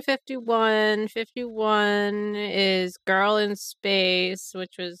rolled a 51. 51 is Girl in Space,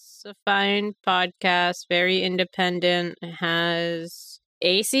 which was a fine podcast, very independent. It has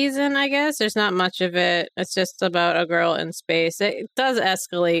a season, I guess. There's not much of it. It's just about a girl in space. It does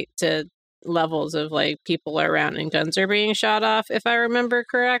escalate to levels of like people are around and guns are being shot off, if I remember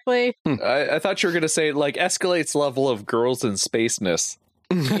correctly. I thought you were going to say like escalates level of girls in spaceness.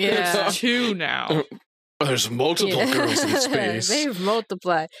 Yeah. It's 2 now. There's multiple girls in space. They've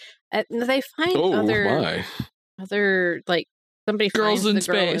multiplied. They find other like somebody Girls finds in the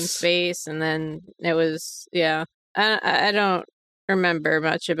girl in space. space, and then it was I don't remember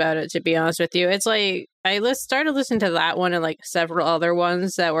much about it, to be honest with you. It's like I started listening to that one and like several other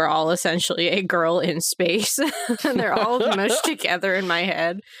ones that were all essentially a girl in space, and they're all mushed together in my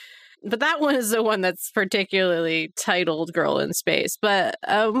head. But that one is the one that's particularly titled Girl in Space. But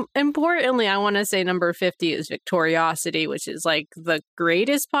importantly, I want to say number 50 is Victoriosity, which is like the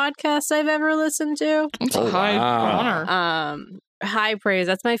greatest podcast I've ever listened to. It's a high honor. High praise.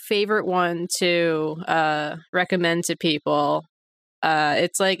 That's my favorite one to recommend to people.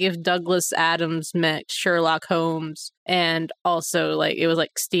 It's like if Douglas Adams met Sherlock Holmes, and also like it was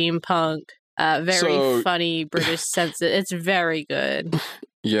like steampunk, very funny British sense. It's very good.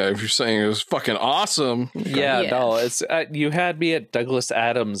 Yeah, if you're saying it was fucking awesome. Yeah, no, it's you had me at Douglas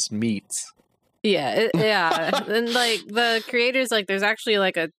Adams meets. Yeah, and like the creators, like there's actually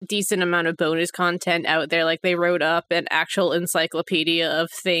like a decent amount of bonus content out there. Like they wrote up an actual encyclopedia of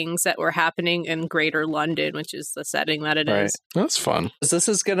things that were happening in Greater London, which is the setting that it is. That's fun. This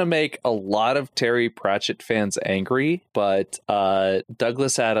is going to make a lot of Terry Pratchett fans angry, but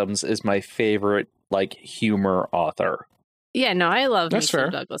Douglas Adams is my favorite like humor author. Yeah, no, I love That's fair.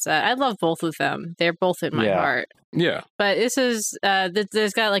 Douglas. I love both of them. They're both in my heart. Yeah. But this is,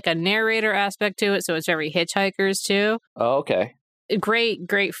 there's got like a narrator aspect to it, so it's very Hitchhikers too. Oh, okay.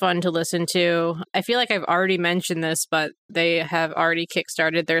 Great fun to listen to. I feel like I've already mentioned this, but they have already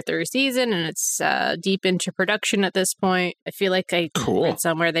kickstarted their 3rd season, and it's deep into production at this point. I feel like I read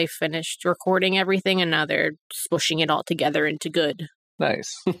somewhere they finished recording everything, and now they're smushing it all together into good.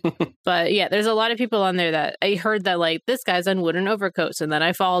 Nice. But yeah, there's a lot of people on there that I heard that like this guy's on Wooden Overcoats, and then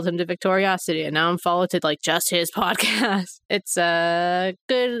I followed him to Victoriosity, and now I'm followed to like just his podcast. It's a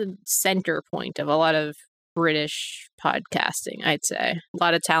good center point of a lot of British podcasting, I'd say. A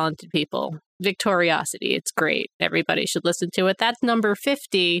lot of talented people. Victoriosity, it's great. Everybody should listen to it. That's number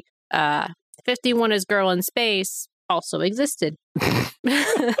 50. 51 is Girl in Space. Also existed.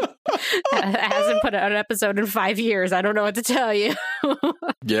 Hasn't put out an episode in 5 years. I don't know what to tell you.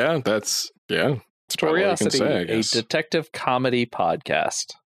 That's Curiosity, say, I a guess. detective comedy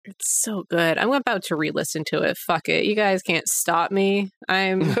podcast. It's so good. I'm about to re-listen to it. Fuck it. You guys can't stop me.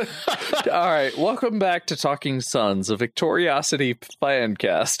 I'm... All right. Welcome back to Talking Sons, a Victoriosity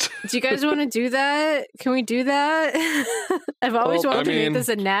fancast. Do you guys want to do that? Can we do that? I've always wanted to make this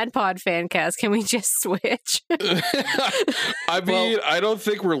a NADPOD fancast. Can we just switch? I don't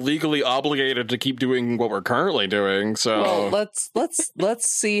think we're legally obligated to keep doing what we're currently doing. So let's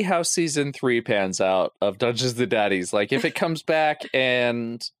see how season 3 pans out of Dungeons and Daddies. Like if it comes back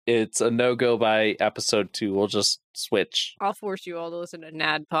and it's a no-go by episode 2. We'll just switch. I'll force you all to listen to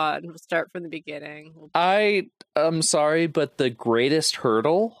NADPOD. We'll start from the beginning. I'm sorry, but the greatest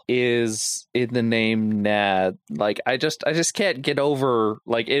hurdle is in the name Nad. Like, I just can't get over,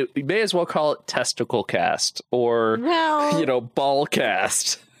 like, you may as well call it Testicle Cast or, Ball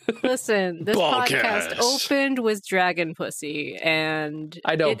Cast. Listen, this Ballcast. podcast opened with Dragon Pussy, and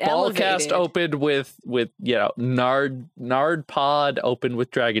I know Ballcast opened with Nard Pod opened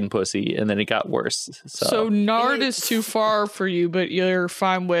with Dragon Pussy, and then it got worse. So Nard is too far for you, but you're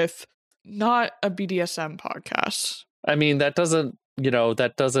fine with not a BDSM podcast. I mean, that doesn't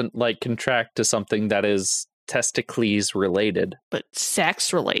like contract to something that is testicles related, but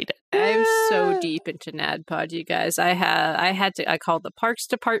sex related. I'm so deep into NADPOD, you guys. I called the Parks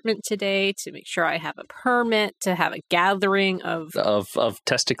Department today to make sure I have a permit to have a gathering of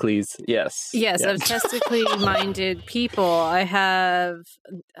testicles. Yes, of testically minded people. I have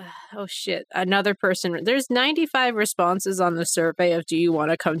another person. There's 95 responses on the survey of do you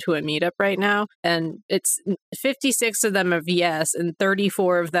want to come to a meetup right now? And it's 56 of them are yes, and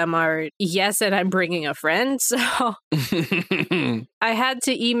 34 of them are yes, and I'm bringing a friend. So I had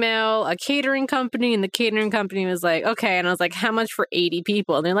to email a catering company, and the catering company was like, okay. And I was like, how much for 80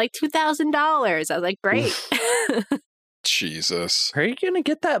 people? And they're like, $2,000. I was like, great. Jesus. Where are you going to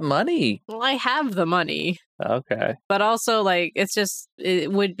get that money? Well, I have the money. Okay. But also, like,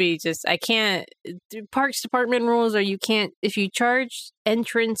 it would be just, I can't, Parks Department rules are you can't, if you charge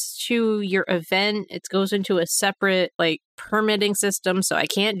entrance to your event, it goes into a separate, like, permitting system. So I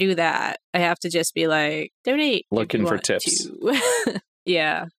can't do that. I have to just be like, donate. Looking for tips.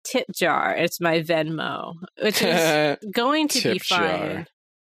 Yeah. Tip jar. It's my Venmo, which is going to be fine.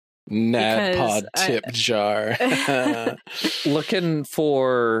 NADPOD tip jar. Looking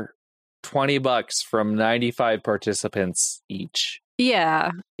for $20 from 95 participants each.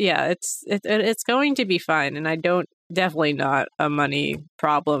 Yeah, it's going to be fine, and I definitely not a money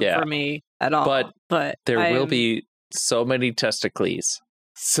problem for me at all. But there will be so many testicles.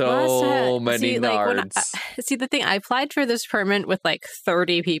 So many nards. See, the thing, I applied for this permit with like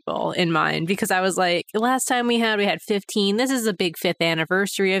 30 people in mind because I was like, last time we had 15. This is a big 5th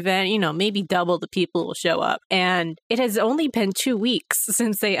anniversary event. Maybe double the people will show up. And it has only been 2 weeks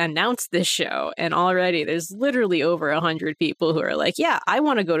since they announced this show. And already there's literally over 100 people who are like, yeah, I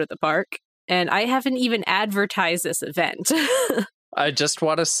want to go to the park. And I haven't even advertised this event. I just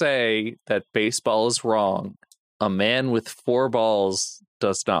want to say that baseball is wrong. A man with 4 balls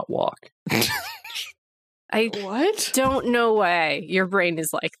does not walk. I don't know why your brain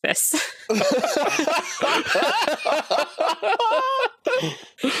is like this.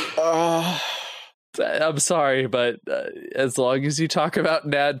 I'm sorry, but as long as you talk about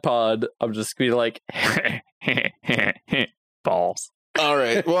NADPOD, I'm just gonna be like, balls. All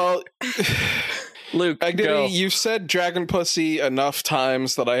right, well, Luke, Agnity, you've said Dragon Pussy enough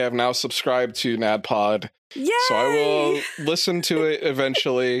times that I have now subscribed to NADPOD. Yay! So I will listen to it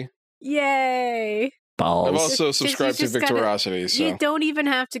eventually. Yay! Balls. I've also subscribed to Victorosity. So you don't even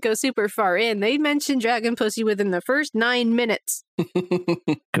have to go super far in. They mentioned Dragon Pussy within the first 9 minutes.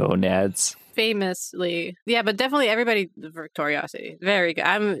 Go Nads. Famously. Yeah, but definitely everybody, Victoriosity. Very good.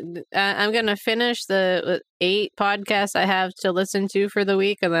 I'm going to finish the 8 podcasts I have to listen to for the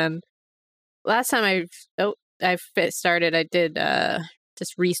week. And then last time I started, I did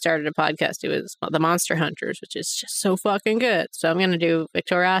just restarted a podcast. It was The Monster Hunters, which is just so fucking good. So I'm going to do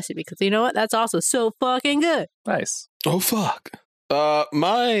Victoriosity because you know what? That's also so fucking good. Nice. Oh, fuck.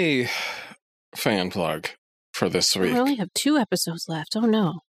 My fan plug for this week. I only have 2 episodes left. Oh,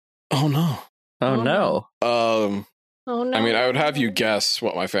 no. Oh, no. Oh, no. Oh, no. I mean, I would have you guess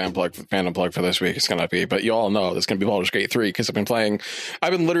what my fandom plug for this week is going to be, but you all know it's going to be Baldur's Gate 3 because I've been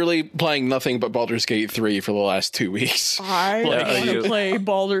literally playing nothing but Baldur's Gate 3 for the last 2 weeks. I want to play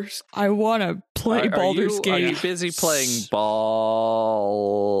Baldur's Gate. Are you busy playing Baldur's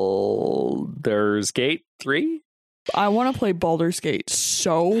Gate 3? I want to play Baldur's Gate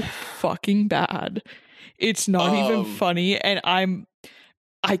so fucking bad. It's not even funny, and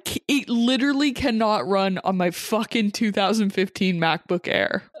it literally cannot run on my fucking 2015 MacBook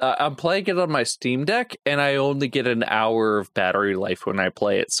Air. I'm playing it on my Steam Deck, and I only get an hour of battery life when I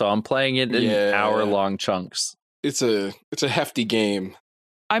play it. So I'm playing it in hour-long chunks. It's a hefty game.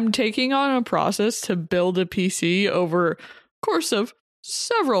 I'm taking on a process to build a PC over the course of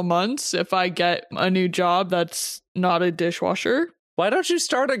several months if I get a new job that's not a dishwasher. Why don't you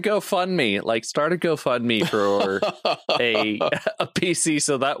start a GoFundMe? Like, start a GoFundMe for a PC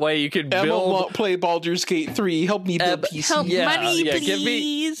so that way you can Emma build... won't play Baldur's Gate 3. Help me build PC. Help money,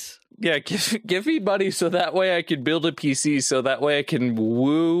 please. Yeah, give me money so that way I can build a PC so that way I can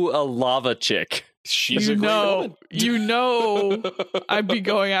woo a lava chick. She's a great woman. I'd be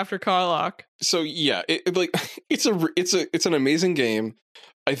going after Carlock. So yeah, it's an amazing game.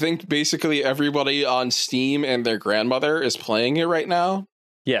 I think basically everybody on Steam and their grandmother is playing it right now.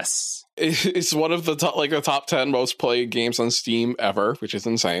 Yes. It's one of the top 10 most played games on Steam ever, which is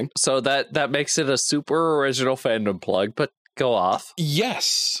insane. So that makes it a super original fandom plug, but go off.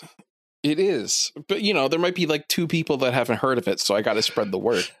 Yes, it is. But, there might be like 2 people that haven't heard of it, so I got to spread the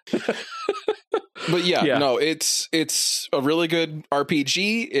word. But no, it's a really good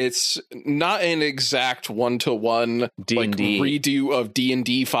RPG. It's not an exact one-to-one D&D redo of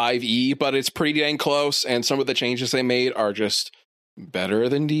D&D 5e, but it's pretty dang close, and some of the changes they made are just better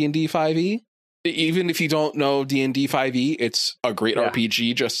than D&D 5e. Even if you don't know D&D 5e, it's a great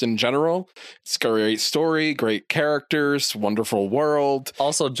RPG just in general. It's got a great story, great characters, wonderful world.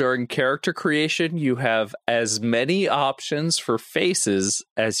 Also, during character creation, you have as many options for faces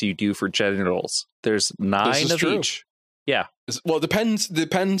as you do for genitals. There's 9 of each. Yeah. Well, it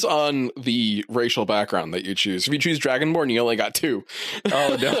depends on the racial background that you choose. If you choose Dragonborn, you only got 2.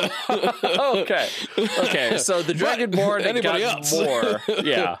 Oh, no. Okay. So the Dragonborn got else? more.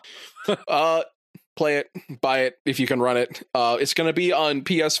 Yeah. Play it, buy it if you can run it. It's going to be on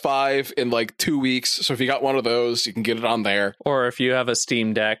PS5 in like 2 weeks. So if you got one of those, you can get it on there. Or if you have a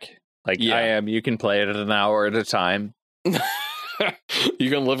Steam Deck, I am, you can play it at an hour at a time.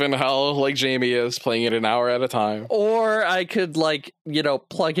 You can live in hell like Jamie is, playing it an hour at a time. Or I could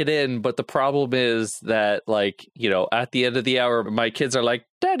plug it in, but the problem is that at the end of the hour, my kids are like,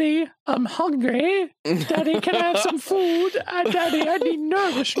 Daddy, I'm hungry. Daddy, can I have some food? Daddy, I need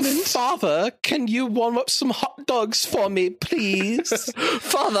nourishment. Father, can you warm up some hot dogs for me, please?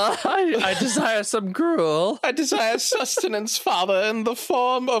 Father, I desire some gruel. I desire sustenance, Father, in the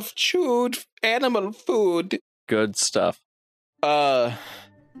form of chewed animal food. Good stuff.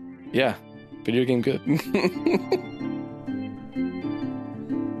 Yeah, video game good.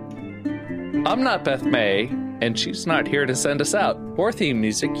 I'm not Beth May, and she's not here to send us out. Or theme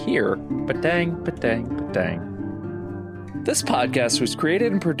music here. Ba-dang, ba-dang, ba-dang. This podcast was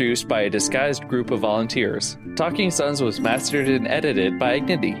created and produced by a disguised group of volunteers. Talking Sons was mastered and edited by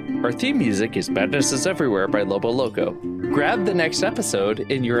Ignity. Our theme music is Madness is Everywhere by Lobo Loco. Grab the next episode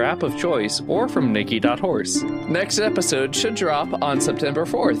in your app of choice or from Nikki.horse. Next episode should drop on September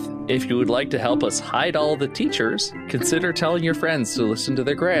 4th. If you would like to help us hide all the teachers, consider telling your friends to listen to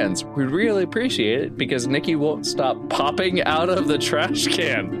their grands. We'd really appreciate it because Nikki won't stop popping out of the trash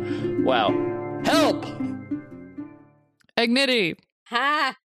can. Wow. Help! Ignity.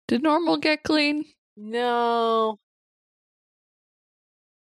 Ha! Did Normal get clean? No.